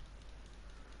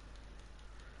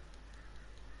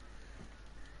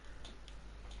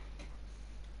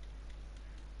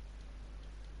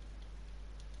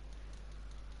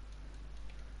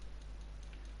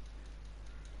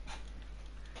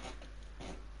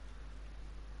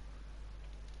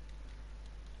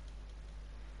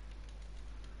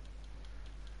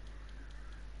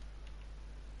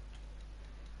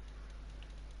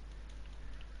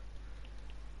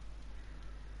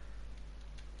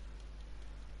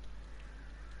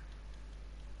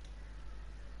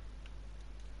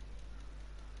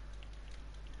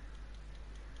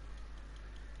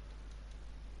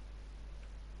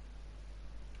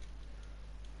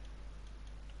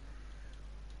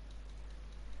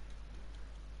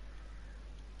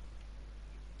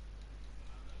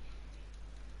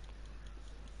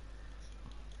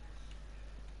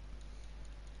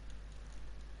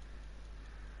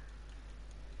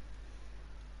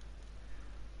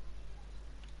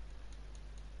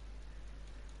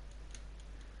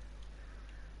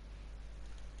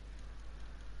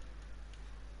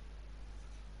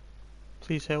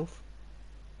 Please health.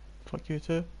 Fuck you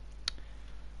too.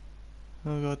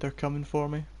 Oh god, they're coming for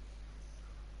me.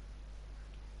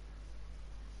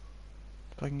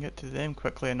 If I can get to them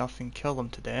quickly enough and kill them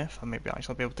to death, I might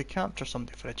actually be able to capture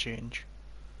somebody for a change.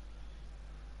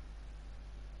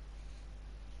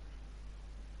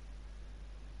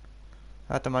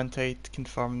 Adamantite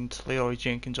confirmed Leroy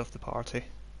Jenkins of the party.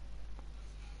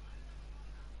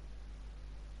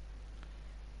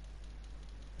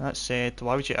 That said,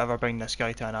 why would you ever bring this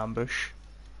guy to an ambush?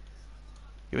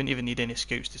 You wouldn't even need any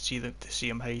scouts to see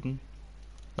him hiding.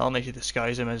 Not unless you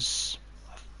disguise him as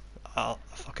a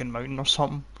fucking mountain or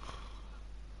something.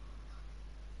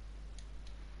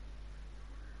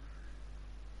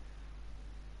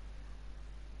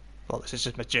 Well, this is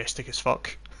just majestic as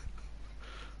fuck.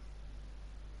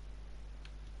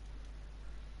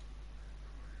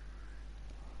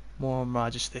 More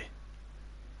majesty.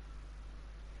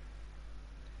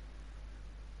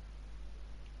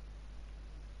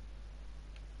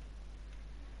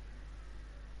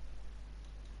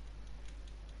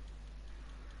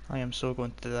 I am so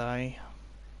going to die.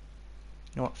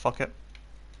 You know what, fuck it.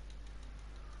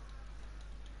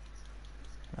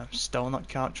 I'm still not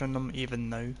capturing them even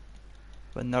now.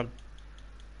 When they're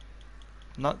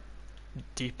not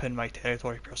deep in my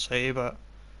territory per se, but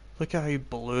look at how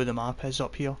blue the map is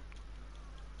up here.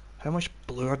 How much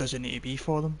bluer does it need to be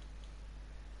for them?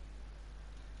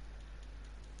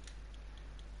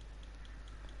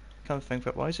 Can't think of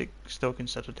it, why is it still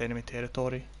considered enemy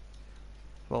territory?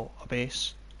 Well, a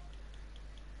base.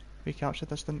 We captured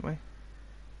this, didn't we?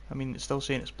 I mean, it's still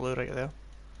saying it's blue right there.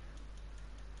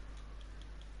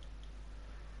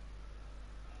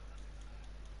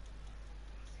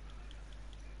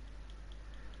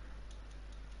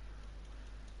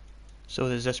 So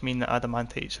does this mean that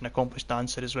Adamantite's an accomplished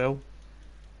dancer as well?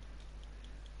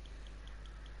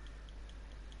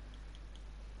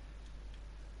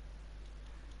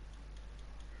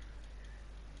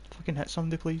 Fucking hit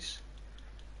somebody, please.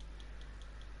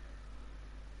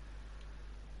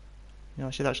 You know,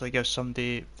 I should actually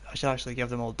give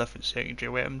them all different secondary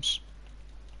weapons.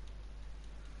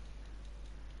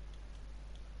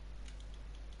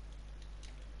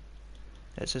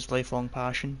 It's his lifelong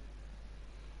passion.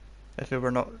 If it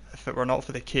were not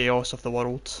for the chaos of the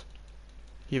world,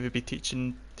 he'd be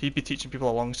teaching people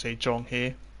alongside Zhong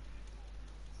He.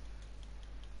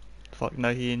 Fuck,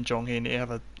 now he and Zhong He need to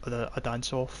have a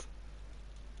dance off.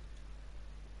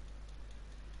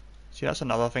 See, that's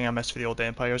another thing I miss for the old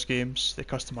Empires games, the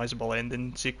customizable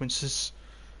ending sequences.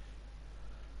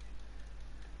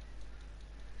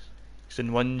 Because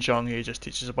in one, Zhang He just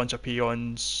teaches a bunch of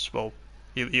peons, well,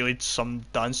 he leads some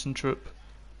dancing troupe.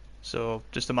 So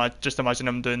just imagine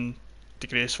him doing the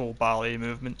graceful ballet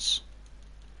movements.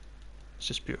 It's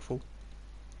just beautiful.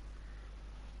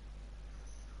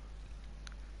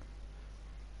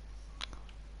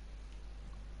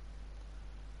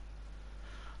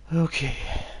 Okay.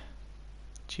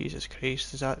 Jesus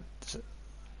Christ,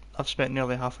 I've spent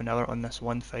nearly half an hour on this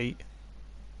one fight.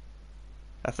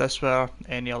 If this were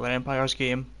any other Empires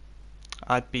game,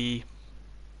 I'd be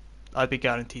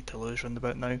guaranteed to lose round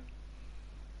about now.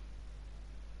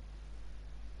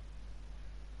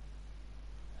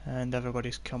 And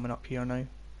everybody's coming up here now.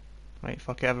 Right,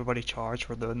 fuck it, everybody charge,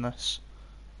 we're doing this.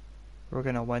 We're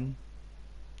gonna win.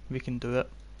 We can do it.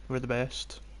 We're the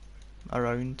best.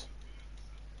 Around.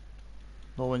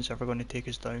 No one's ever going to take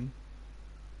us down.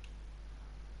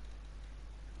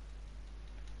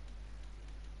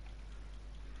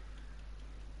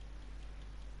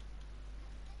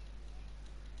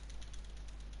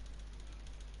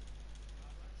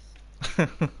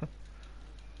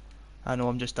 I know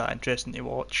I'm just that interesting to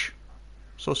watch.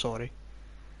 So sorry.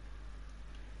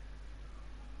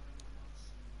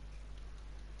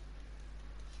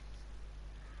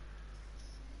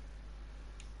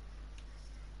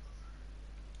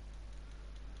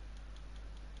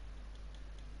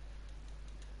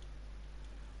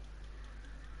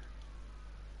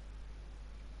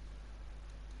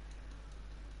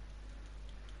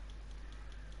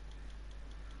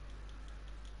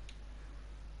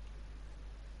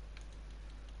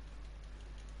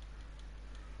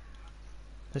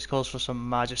 This calls for some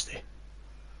majesty.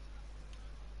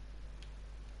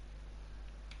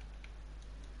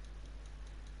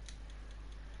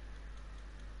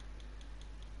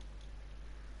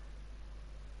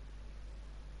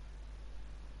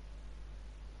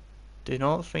 Do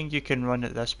not think you can run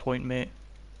at this point, mate.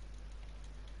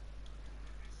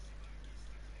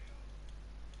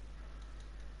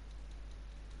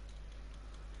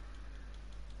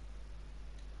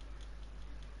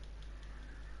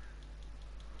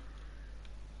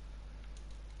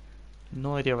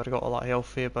 No idea where I got all that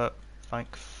health here, but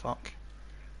thank fuck.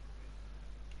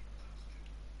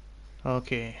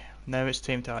 Okay, now it's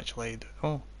time to actually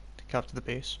oh, to capture the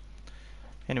base.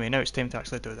 Anyway, now it's time to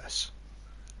actually do this.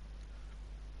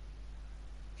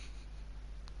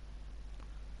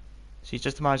 See,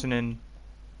 just imagining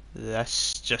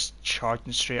this just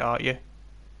charging straight at you.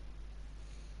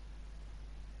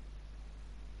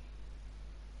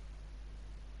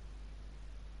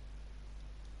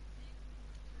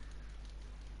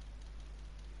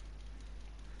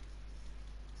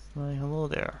 Why, hello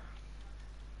there.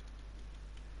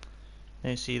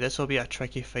 Now see, this will be a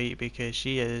tricky fight because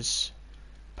she is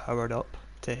powered up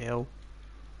to hell.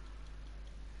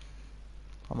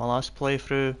 On my last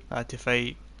playthrough, I had to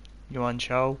fight Yuan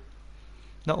Chao.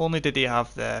 Not only did he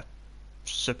have the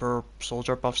super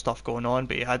soldier buff stuff going on,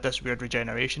 but he had this weird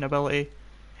regeneration ability,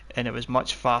 and it was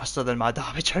much faster than my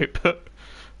damage output.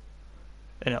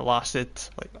 And it lasted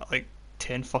like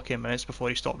 10 fucking minutes before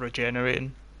he stopped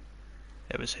regenerating.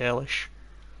 It was hellish.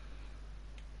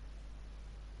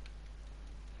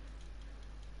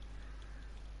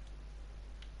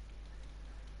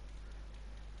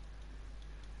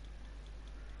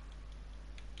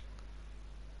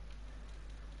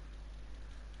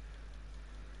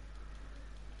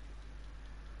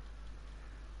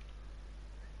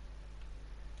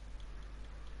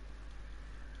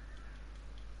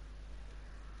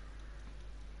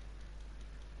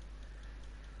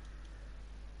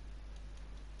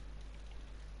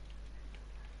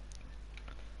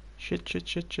 Shit, shit,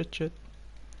 shit, shit, shit.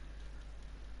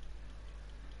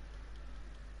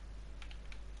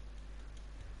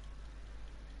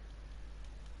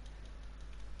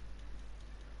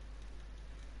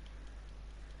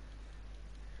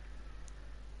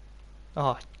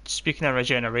 Oh, speaking of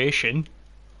regeneration.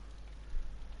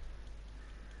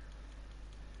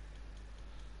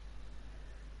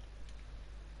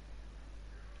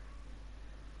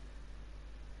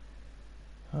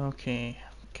 Okay,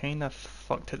 kinda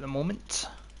fucked at the moment.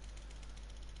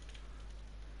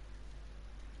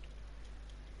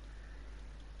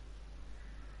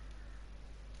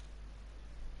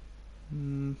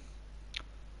 Hmm.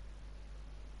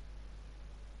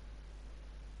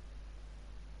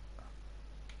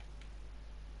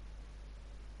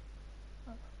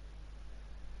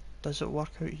 Does it work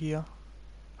out here?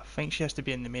 I think she has to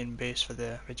be in the main base for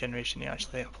the regeneration to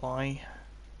actually apply.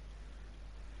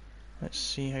 Let's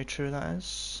see how true that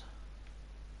is.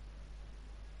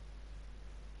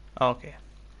 Okay.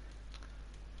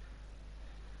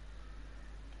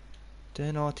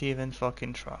 Do not even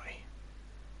fucking try.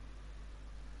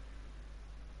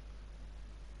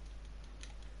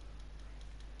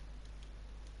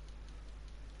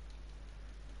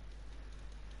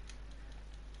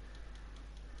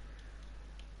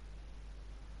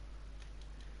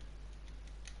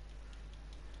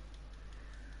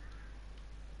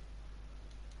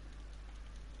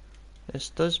 This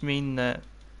does mean that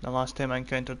the last time I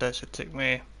encountered this, it took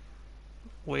me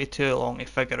way too long to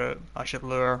figure out I should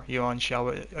lure Yuan Shao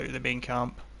out of the main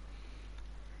camp.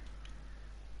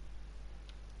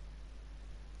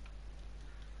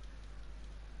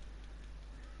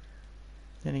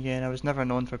 Then again, I was never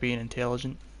known for being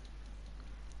intelligent.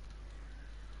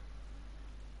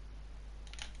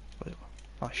 But,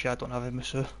 oh shit, I don't have a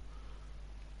Musu.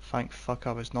 Thank fuck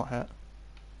I was not hit.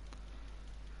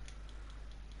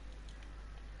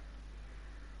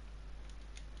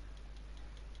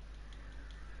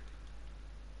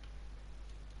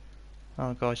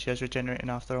 Oh god, she is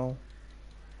regenerating after all.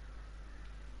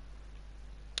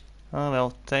 Oh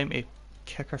well, time to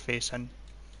kick her face in.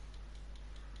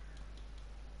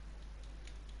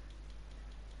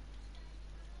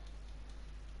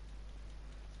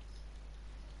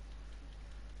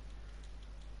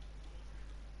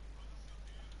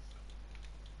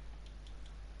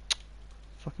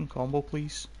 Fucking combo,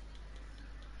 please.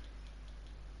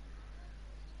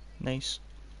 Nice.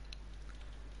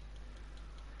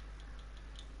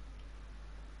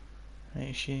 Right,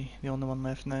 is she the only one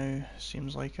left now?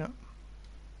 Seems like it.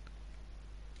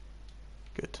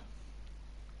 Good.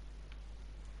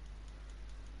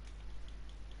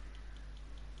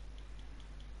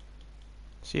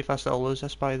 See if I still lose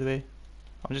this, by the way.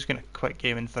 I'm just gonna quit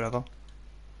gaming forever.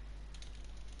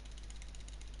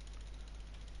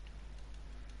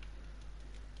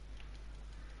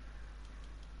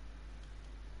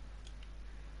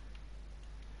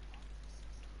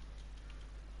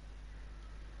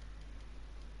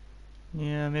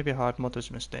 Yeah, maybe hard mode was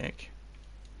a mistake.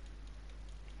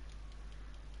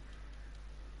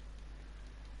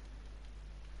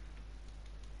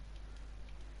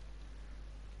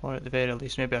 Or at the very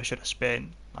least, maybe I should have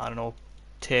spent, I don't know,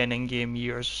 10 in-game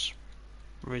years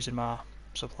raising my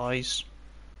supplies,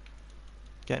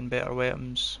 getting better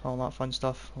weapons, all that fun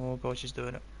stuff. Oh god, she's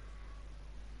doing it.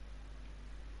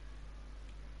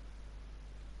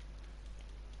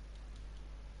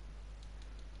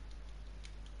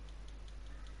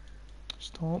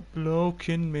 Stop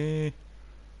blocking me.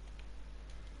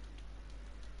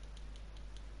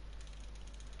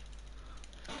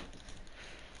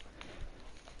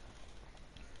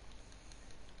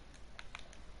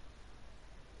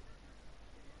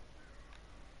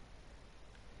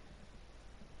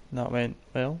 That went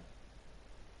well.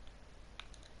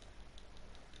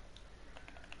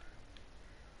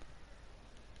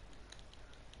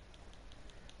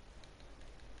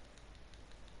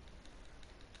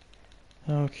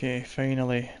 Okay,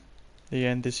 finally, the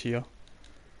end is here.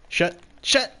 Shit!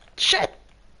 Shit! Shit!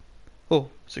 Oh,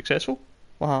 successful?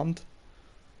 What happened?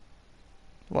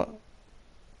 What?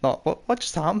 No, what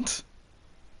just happened?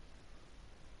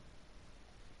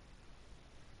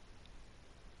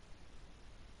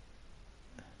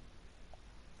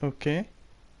 Okay.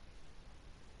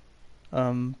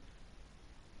 Um,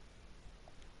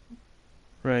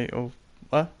 right, oh,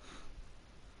 what?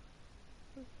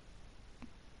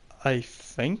 I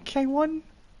think I won?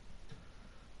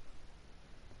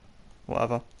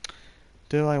 Whatever.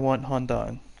 Do I want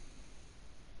Honda?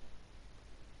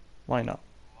 Why not?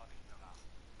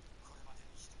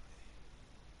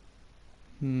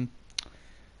 Hmm.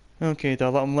 Okay, do I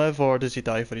let him live or does he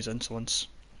die for his insolence?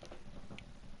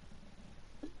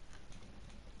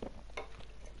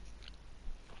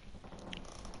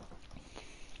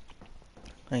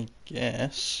 I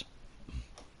guess.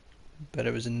 But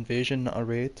it was an invasion, not a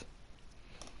raid.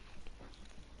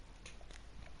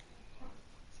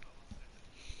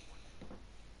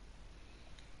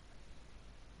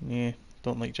 Yeah,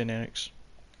 don't like generics.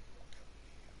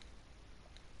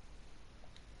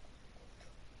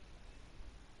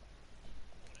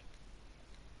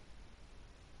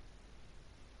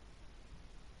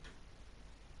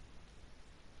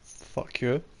 Fuck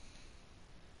you.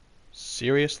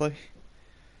 Seriously?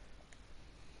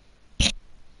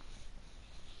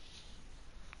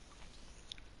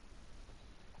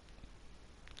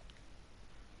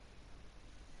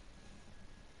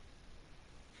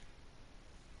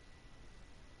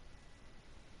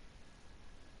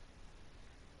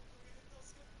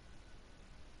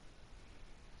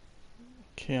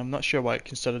 Okay, I'm not sure why it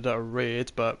considered it a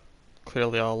raid, but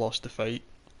clearly I lost the fight.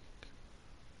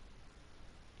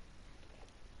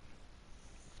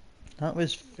 That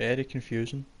was very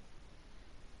confusing.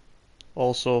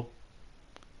 Also,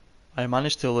 I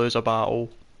managed to lose a battle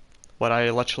where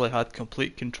I literally had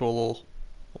complete control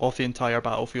of the entire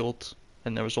battlefield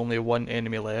and there was only one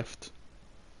enemy left.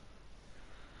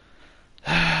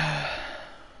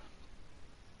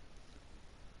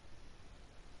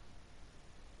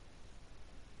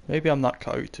 Maybe I'm not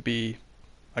cut out to be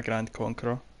a grand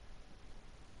conqueror.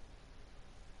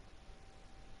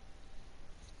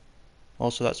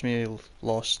 Also, that's me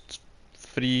lost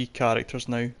 3 characters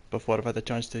now before I've had a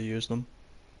chance to use them.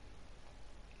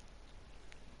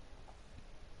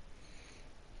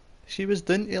 She was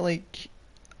down to like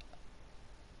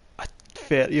a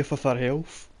 30th of her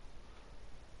health.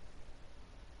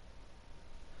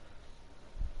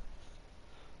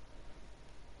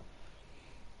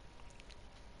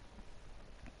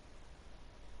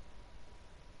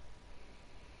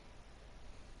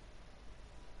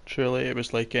 Truly, it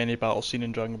was like any battle scene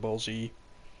in Dragon Ball Z,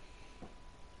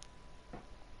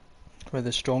 where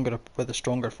the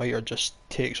stronger fighter just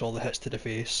takes all the hits to the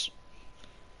face,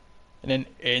 and then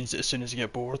ends it as soon as you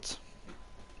get bored.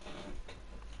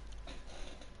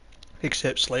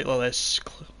 Except slightly less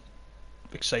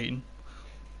exciting.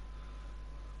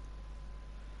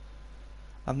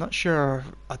 I'm not sure.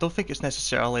 I don't think it's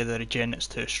necessarily the regen that's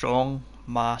too strong.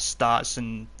 My stats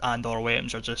and or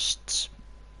weapons are just,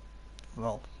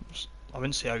 well, I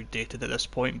wouldn't say outdated at this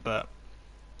point, but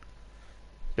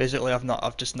basically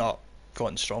I've just not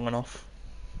gotten strong enough.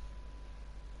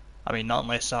 I mean, not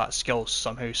unless that skill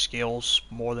somehow scales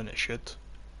more than it should.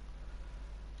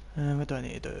 What do I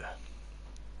need to do?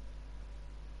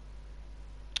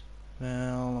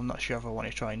 Well, I'm not sure if I want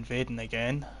to try invading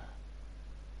again.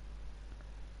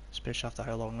 Especially after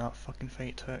how long that fucking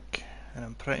fight took. And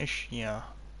I'm pretty sure, yeah,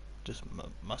 just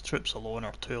my troops alone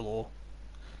are too low.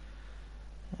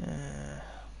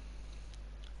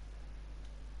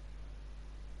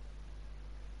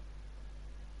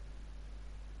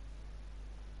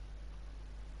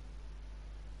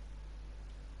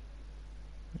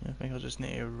 I think I'll just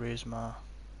need to raise my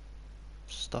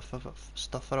stuff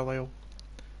for a while.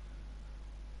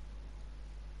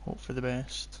 Hope for the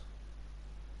best.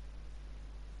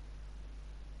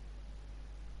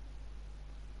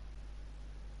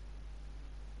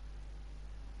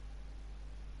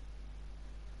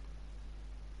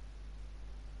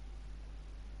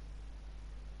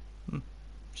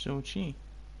 So, gee,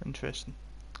 interesting.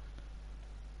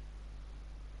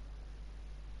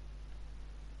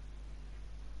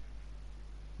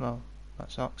 Well,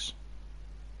 that sucks.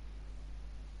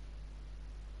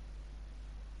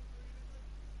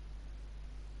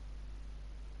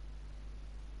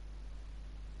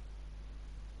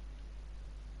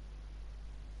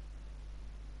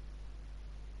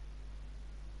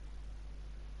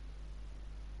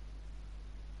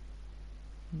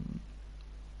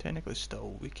 Technically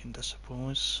still weakened, I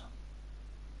suppose.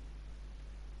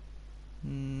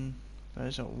 But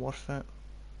is it worth it?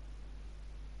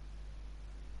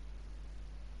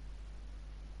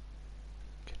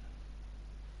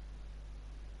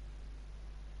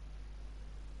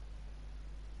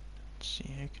 Let's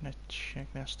see, how can I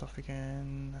check their stuff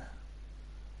again?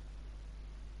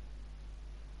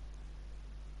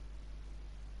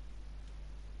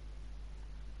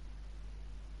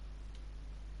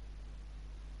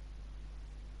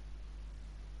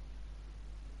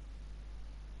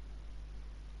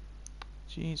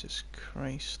 Jesus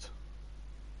Christ.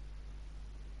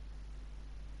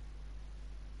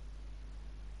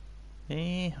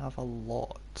 They have a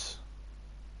lot.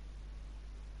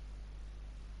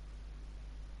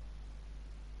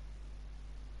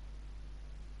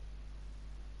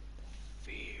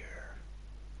 Fear.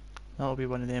 That'll be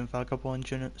one of them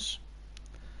vagabond units.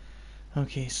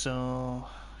 Okay, so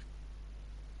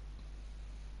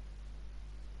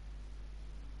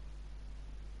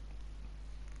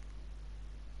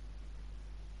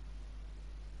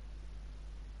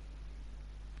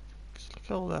look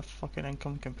at all that fucking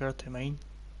income compared to mine.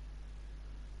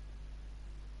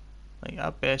 Like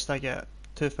at best I get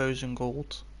 2,000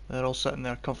 gold. They're all sitting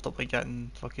there comfortably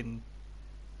getting fucking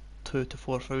 2 to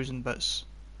 4,000 bits.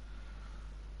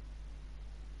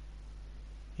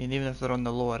 And even if they're on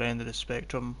the lower end of the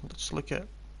spectrum, let's look at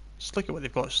what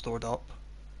they've got stored up.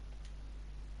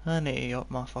 I need to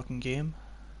up my fucking game.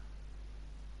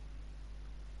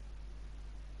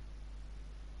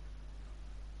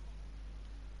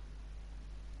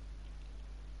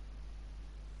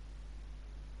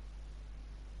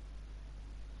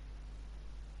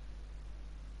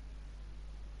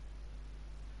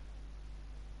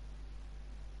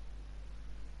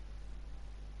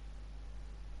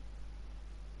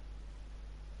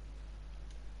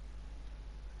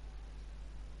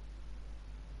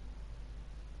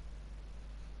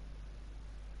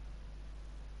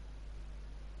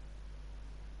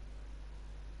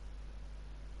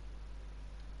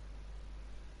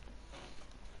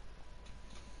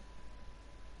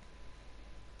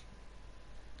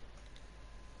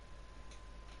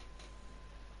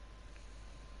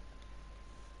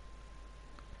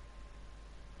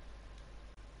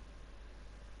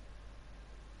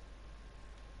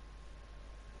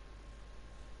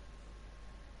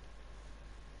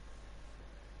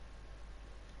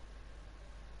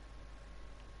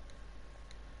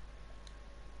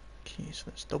 Okay, so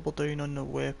let's double down on the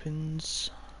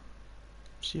weapons.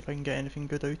 See if I can get anything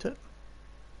good out of it.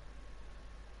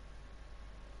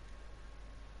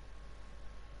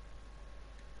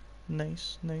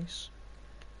 Nice, nice.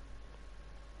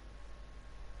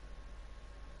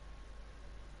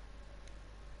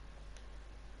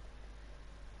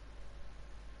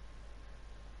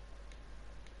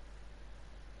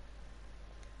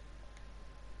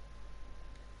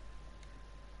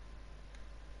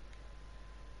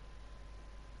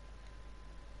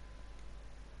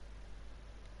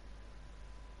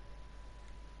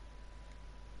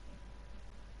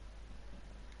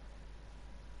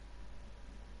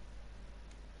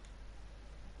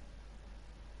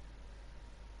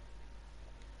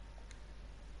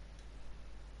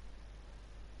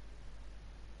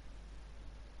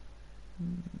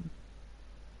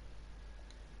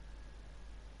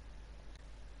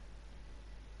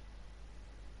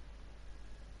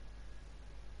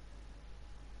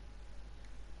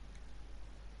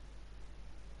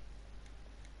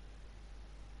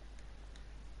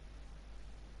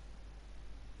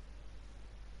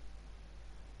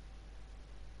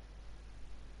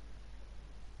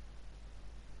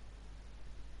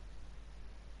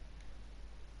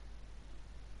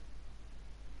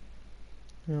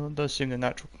 Well, it does seem the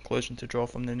natural conclusion to draw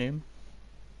from the name.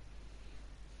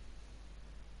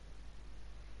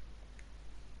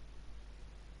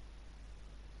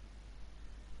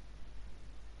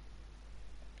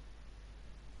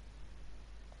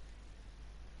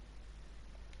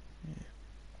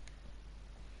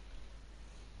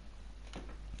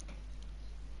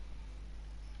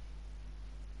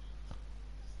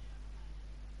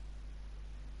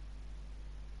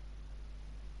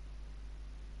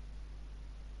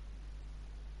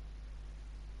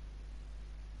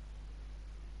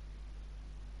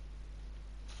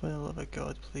 For the love of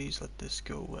God, please let this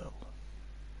go well.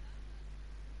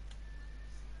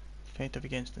 Effective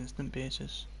against instant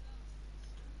bases.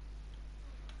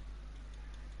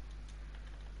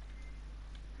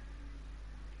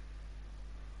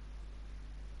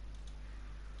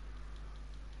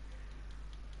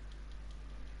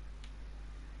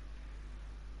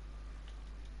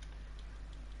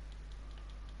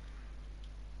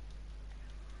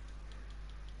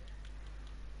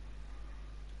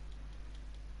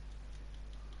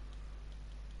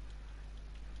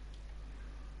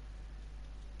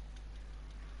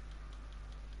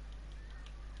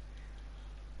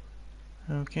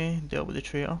 Okay, dealt with the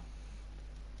traitor.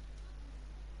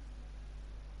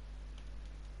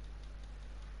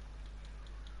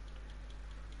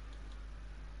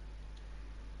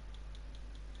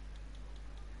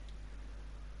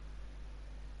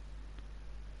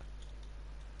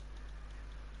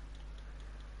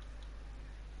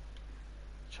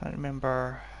 Trying to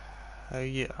remember how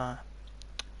you, yeah,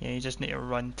 you just need to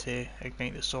run to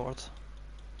ignite the sword.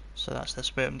 So that's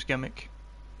this weapon's gimmick.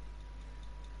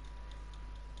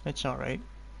 It's alright.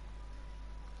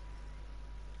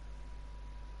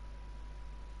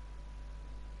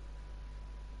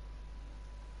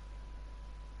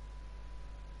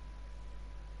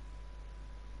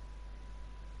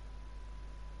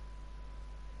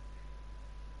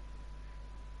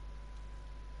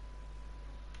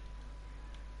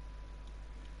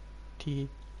 T.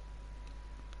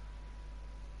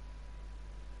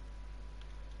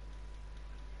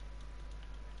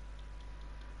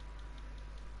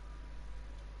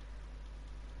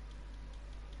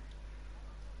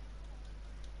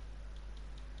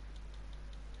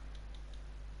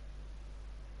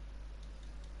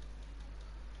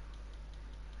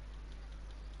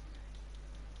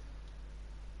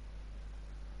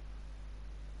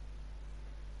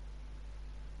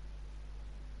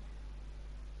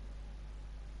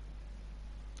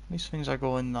 These things are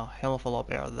going a hell of a lot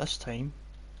better this time.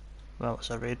 Well, it's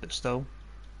a raid, but still.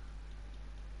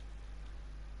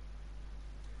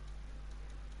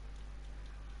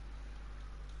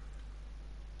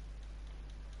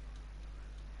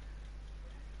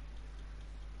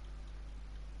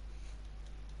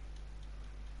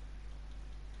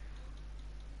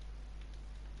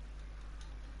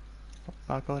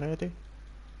 Back already?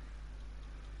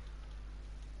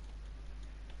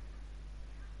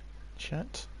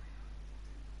 Shit.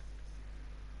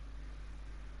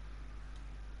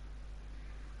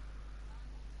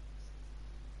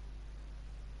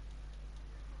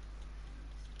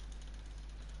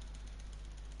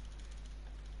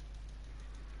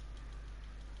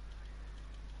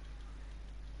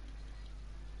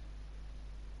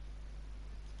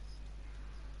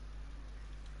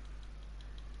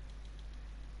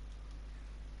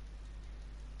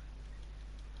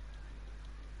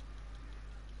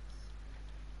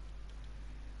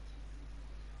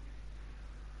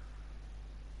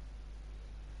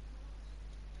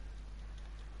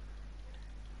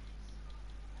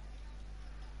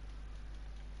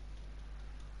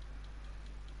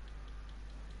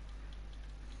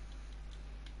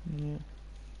 Yeah.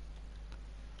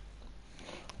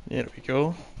 There we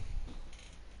go.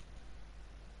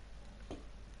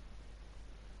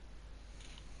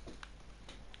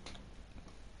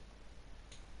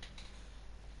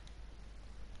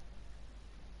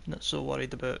 Not so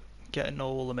worried about getting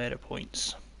all the merit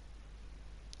points.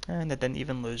 And I didn't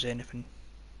even lose anything.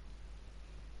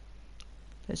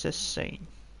 It's a sign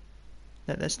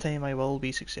that this time I will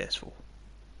be successful.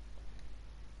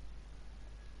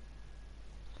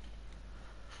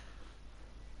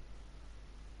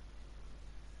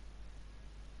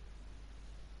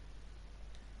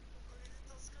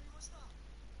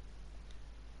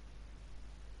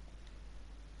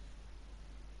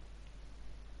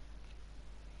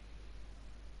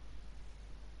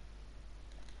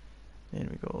 There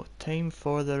we go. Time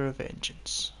for the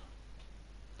revengeance.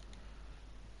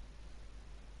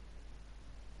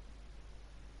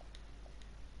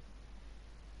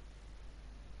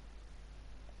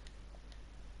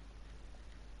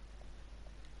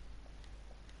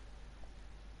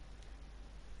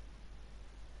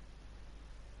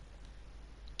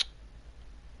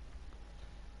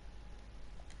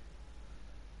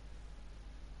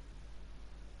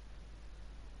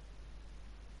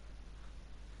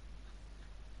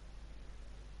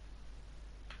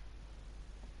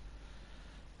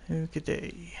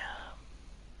 Okay.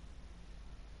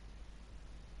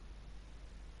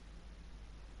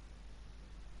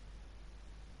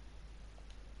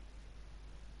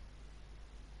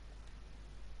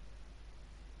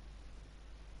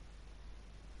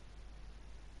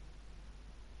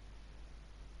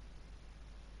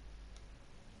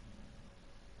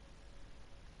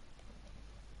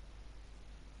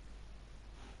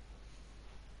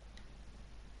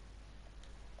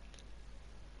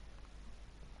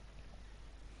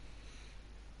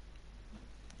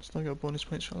 Still got bonus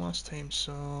points from last time,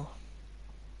 so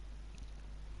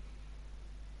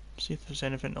see if there's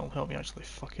anything that'll help me actually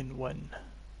fucking win.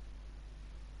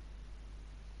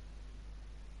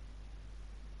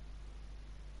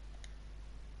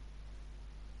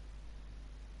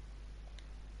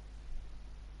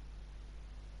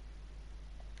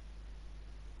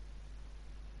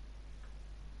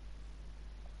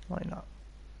 Why not?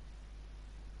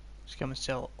 Just come and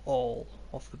sell all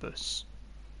of the boosts.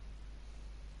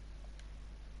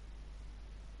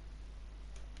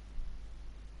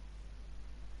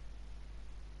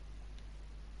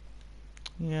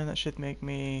 Yeah, that should make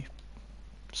me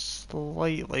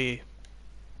slightly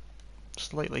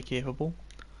capable.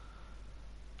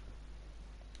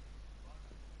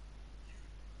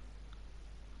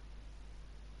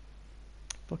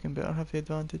 Fucking better have the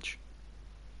advantage.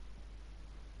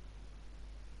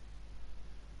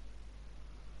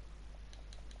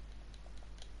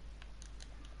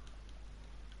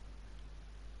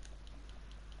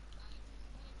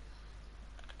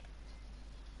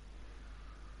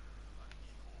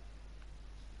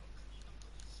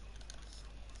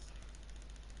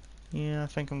 Yeah, I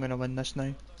think I'm gonna win this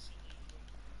now.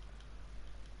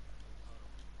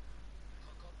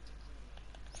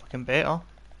 Fucking better.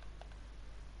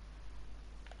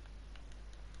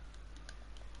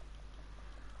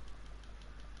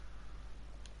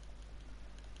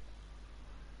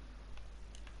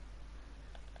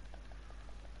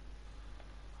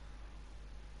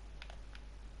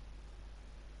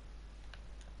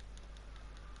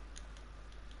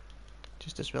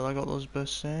 Just as well I got those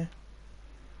boosts, eh?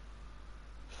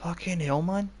 Fucking hell,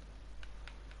 man.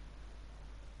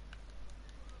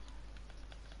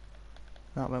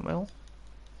 That went well.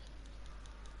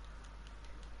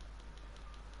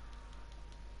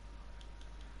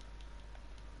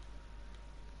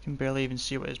 Can barely even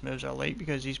see what his moves are like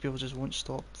because these people just won't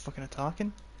stop fucking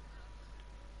attacking.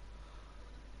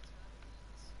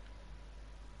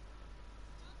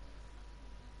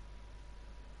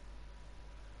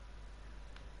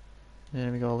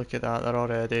 There we go, look at that, they're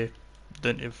already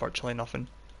doing to virtually nothing.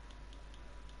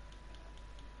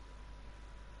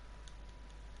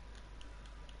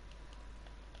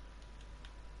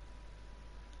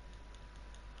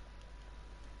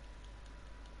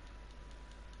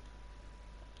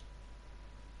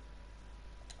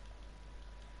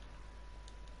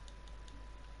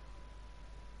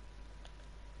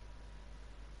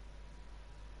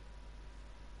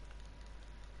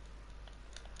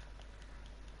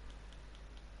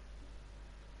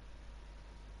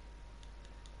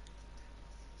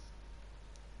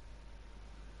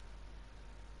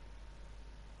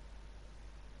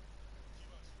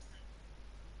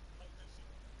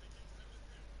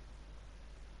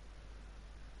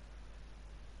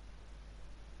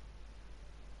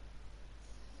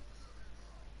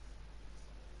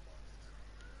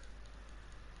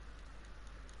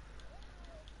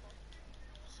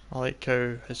 I like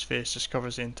how his face just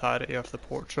covers the entirety of the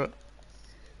portrait.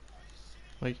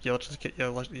 Like you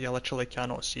literally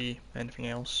cannot see anything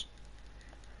else.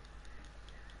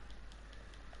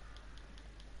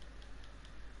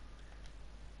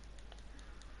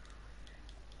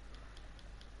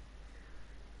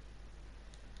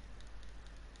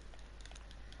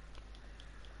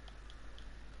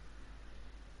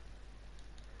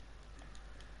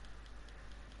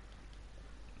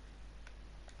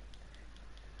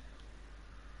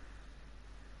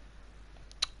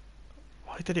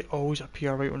 Why did it always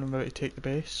appear right when I'm about to take the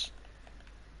base?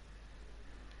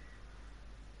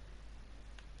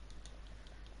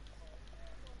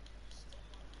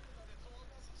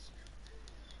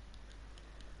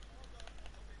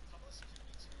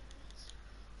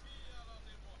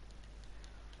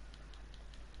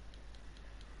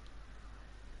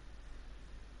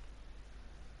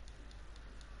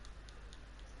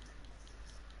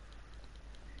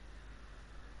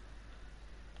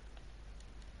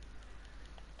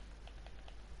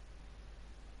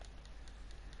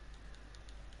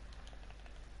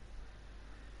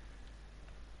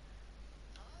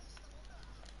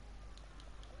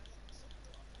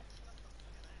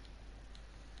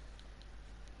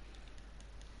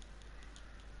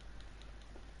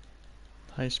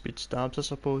 High speed stabs, I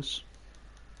suppose.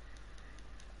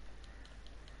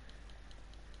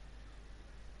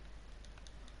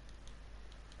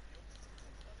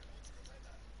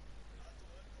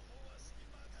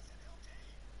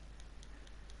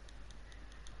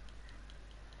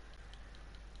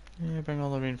 Yeah, bring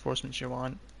all the reinforcements you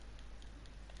want.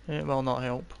 It will not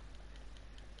help.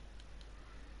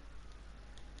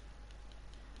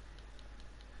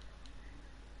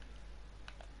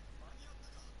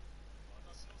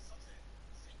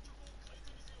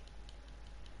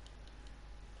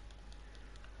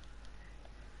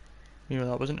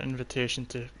 That was an invitation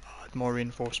to add more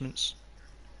reinforcements.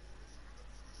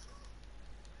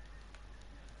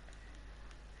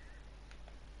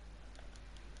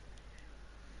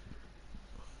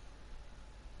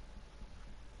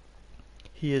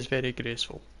 He is very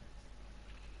graceful.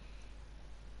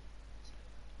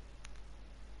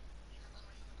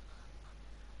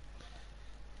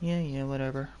 Yeah,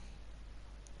 whatever.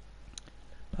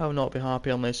 I will not be happy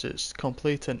unless it's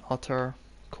complete and utter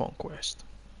conquest.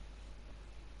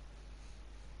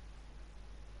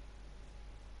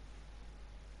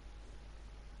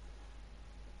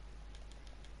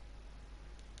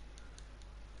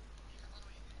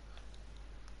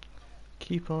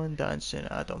 Keep on dancing,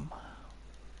 Adam.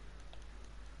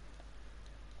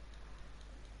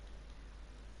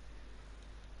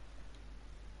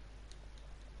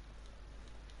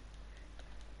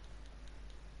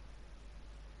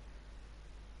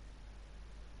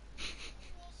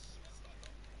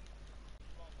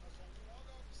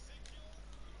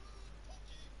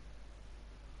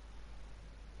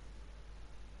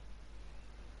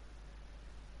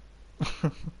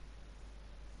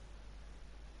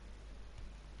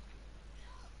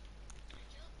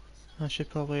 I should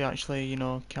probably actually,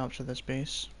 capture this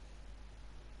base.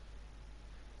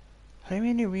 How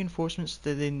many reinforcements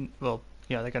do they... Well,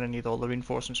 yeah, they're gonna need all the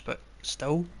reinforcements, but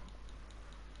still?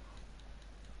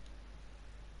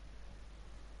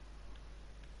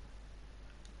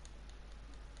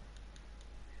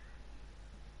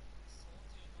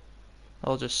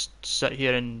 I'll just sit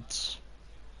here and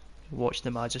watch the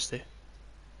majesty.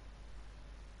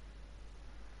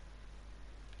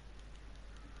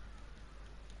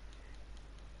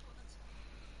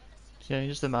 Yeah,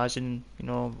 just imagine,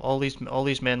 all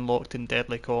these men locked in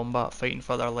deadly combat, fighting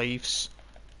for their lives,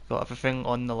 got everything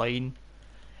on the line,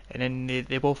 and then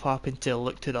they both happen to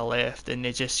look to the left and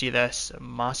they just see this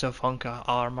massive hunk of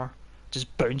armour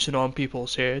just bouncing on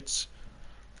people's heads,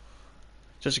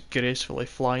 just gracefully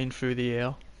flying through the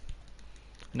air,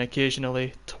 and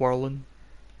occasionally twirling,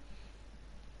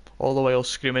 all the while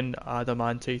screaming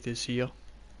adamantite is here.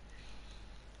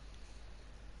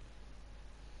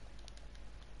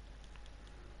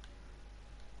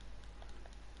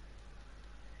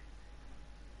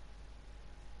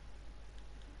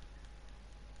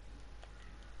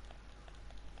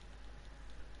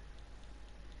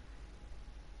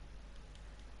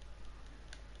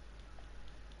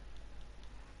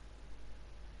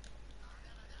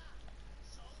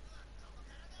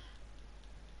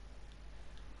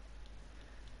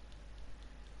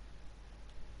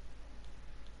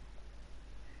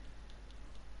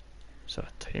 Is there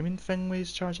a timing thing with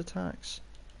these charge attacks?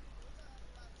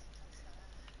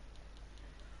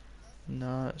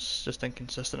 No, it's just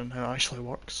inconsistent in how it actually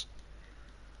works.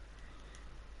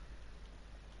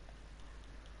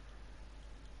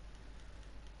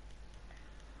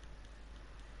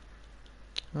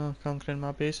 Oh, conquering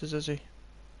my bases, is he?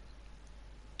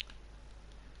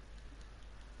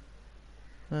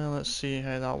 Well, let's see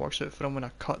how that works out for him when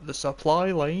I cut the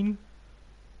supply line.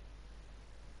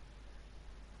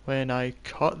 When I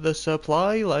cut the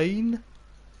supply line.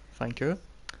 Thank you.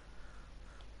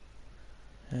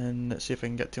 And let's see if I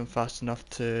can get to him fast enough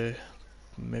to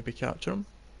maybe capture him.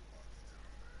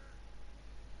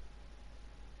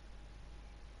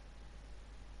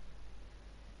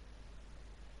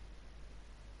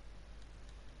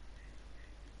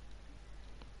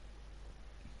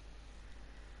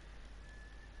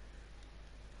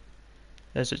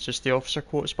 Is it just the officer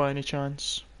quotes by any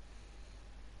chance?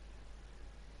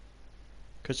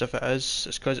 Because if it is,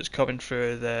 it's because it's coming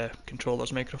through the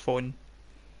controller's microphone.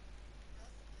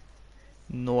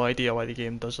 No idea why the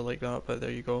game does it like that, but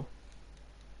there you go.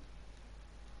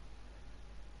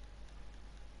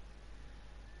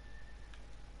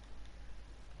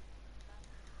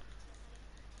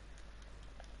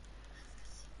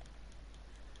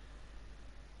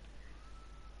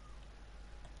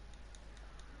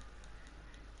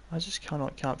 I just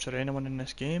cannot capture anyone in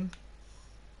this game.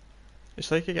 It's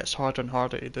like it gets harder and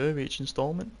harder to do with each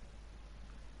installment.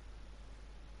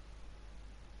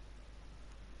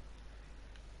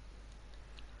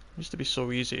 It used to be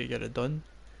so easy to get it done.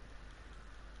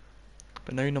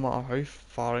 But now no matter how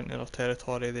far into their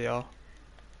territory they are,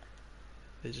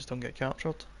 they just don't get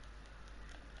captured.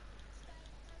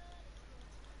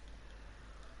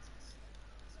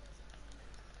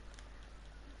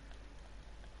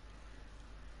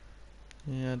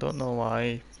 Yeah, I don't know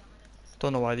why.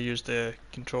 Don't know why they use the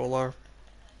controller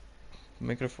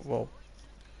microphone. Well,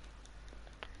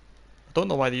 I don't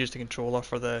know why they use the controller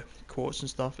for the quotes and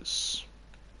stuff.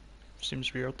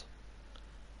 Seems weird.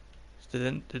 They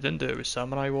didn't do it with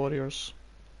Samurai Warriors.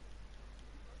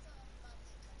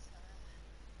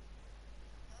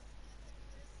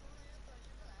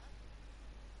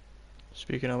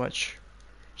 Speaking of which,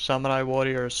 Samurai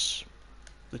Warriors,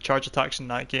 the charge attacks in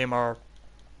that game are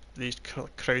these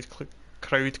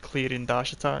crowd clearing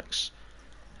dash attacks,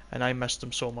 and I missed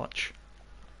them so much.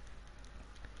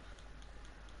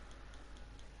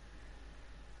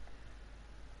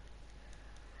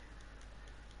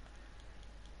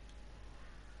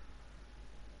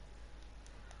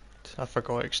 I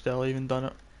forgot Excel even done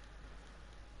it.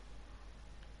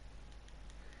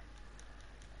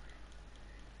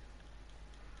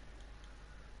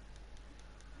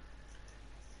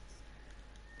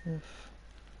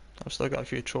 I've still got a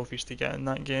few trophies to get in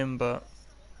that game, but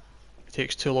it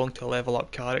takes too long to level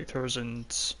up characters, and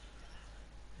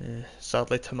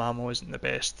sadly Tamamo isn't the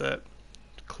best at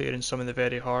clearing some of the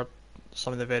very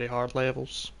hard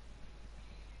levels.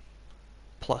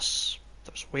 Plus,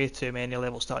 there's way too many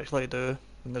levels to actually do,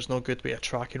 and there's no good way of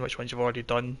tracking which ones you've already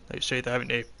done outside of having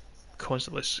to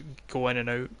constantly go in and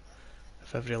out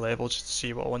of every level just to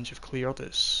see what ones you've cleared.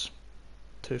 It's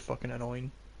too fucking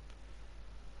annoying.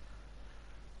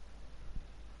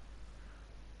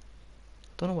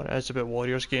 Don't know what it is about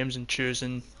Warriors games and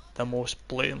choosing the most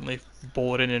blatantly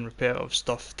boring and repetitive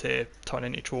stuff to turn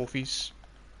into trophies.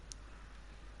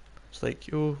 It's like,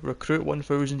 oh, recruit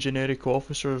 1000 generic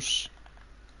officers.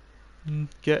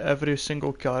 Get every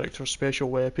single character's special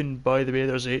weapon. By the way,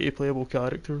 there's 80 playable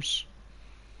characters.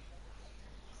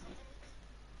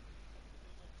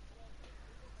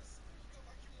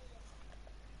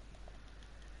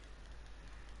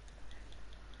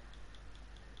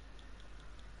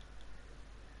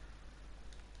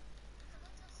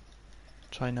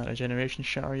 Trying out a generation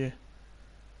shit, are you?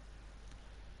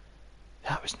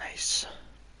 That was nice.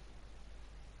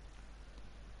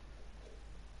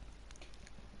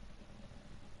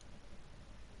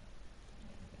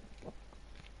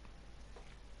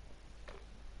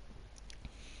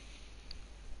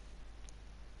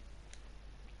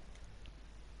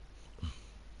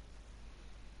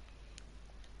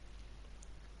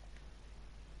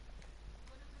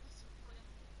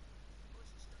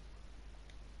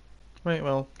 Right,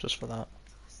 well, just for that.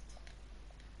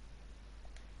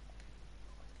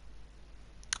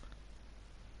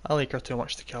 I like her too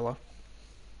much to kill her.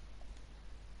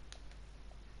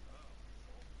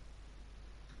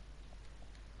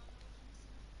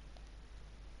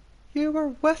 You were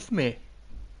with me.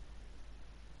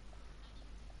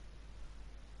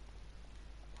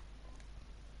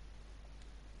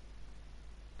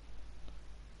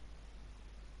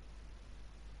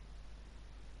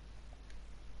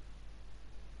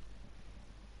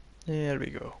 There we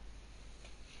go.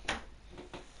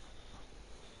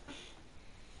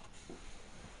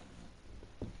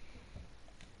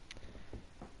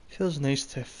 Feels nice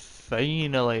to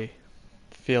finally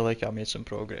feel like I made some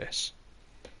progress.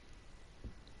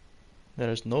 There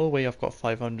is no way I've got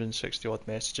 560 odd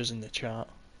messages in the chat.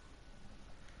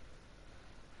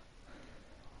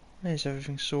 Why is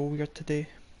everything so weird today?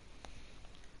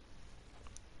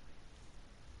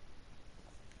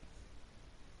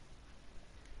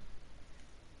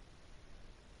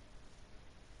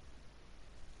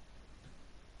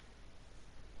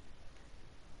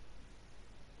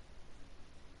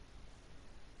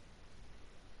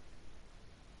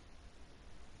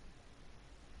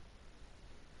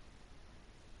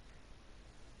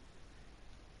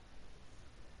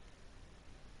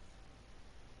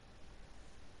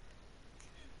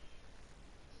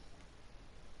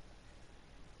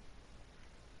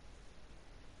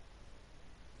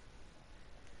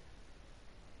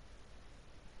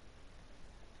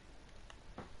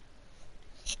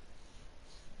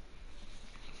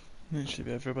 It should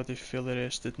be everybody fully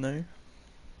rested now.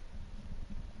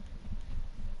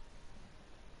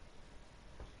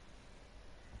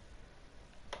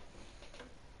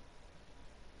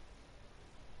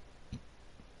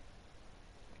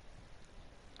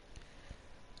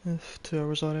 Oof, 2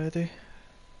 hours already.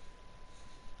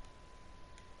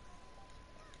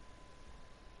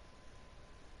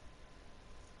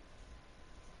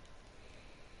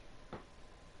 I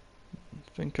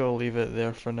think I'll leave it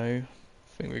there for now.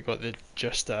 I think we got the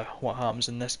gist of what happens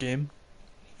in this game.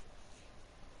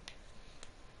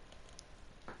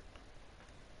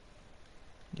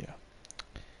 Yeah.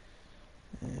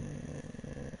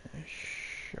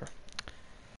 Sure.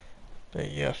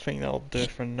 But yeah, I think that'll do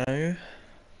for now.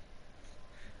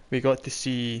 We got to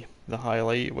see the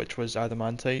highlight, which was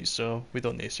adamantite, so we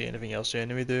don't need to see anything else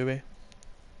anyway, do we?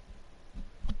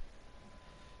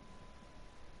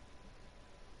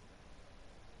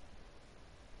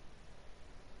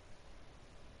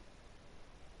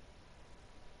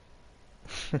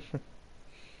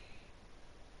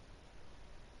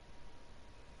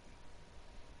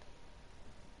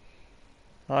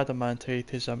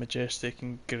 Adamantite is a majestic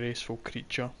and graceful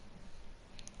creature,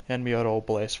 and we are all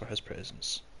blessed for his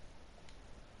presence.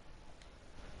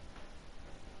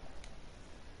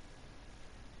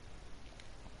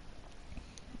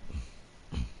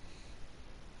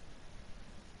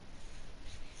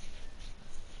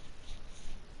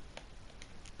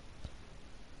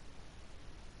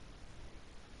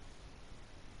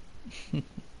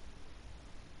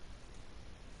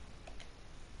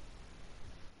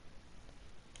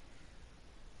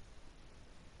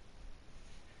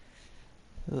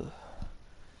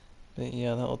 But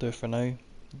yeah, that'll do for now.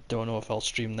 Don't know if I'll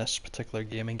stream this particular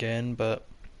game again, but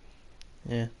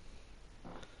yeah.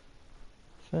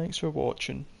 Thanks for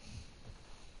watching.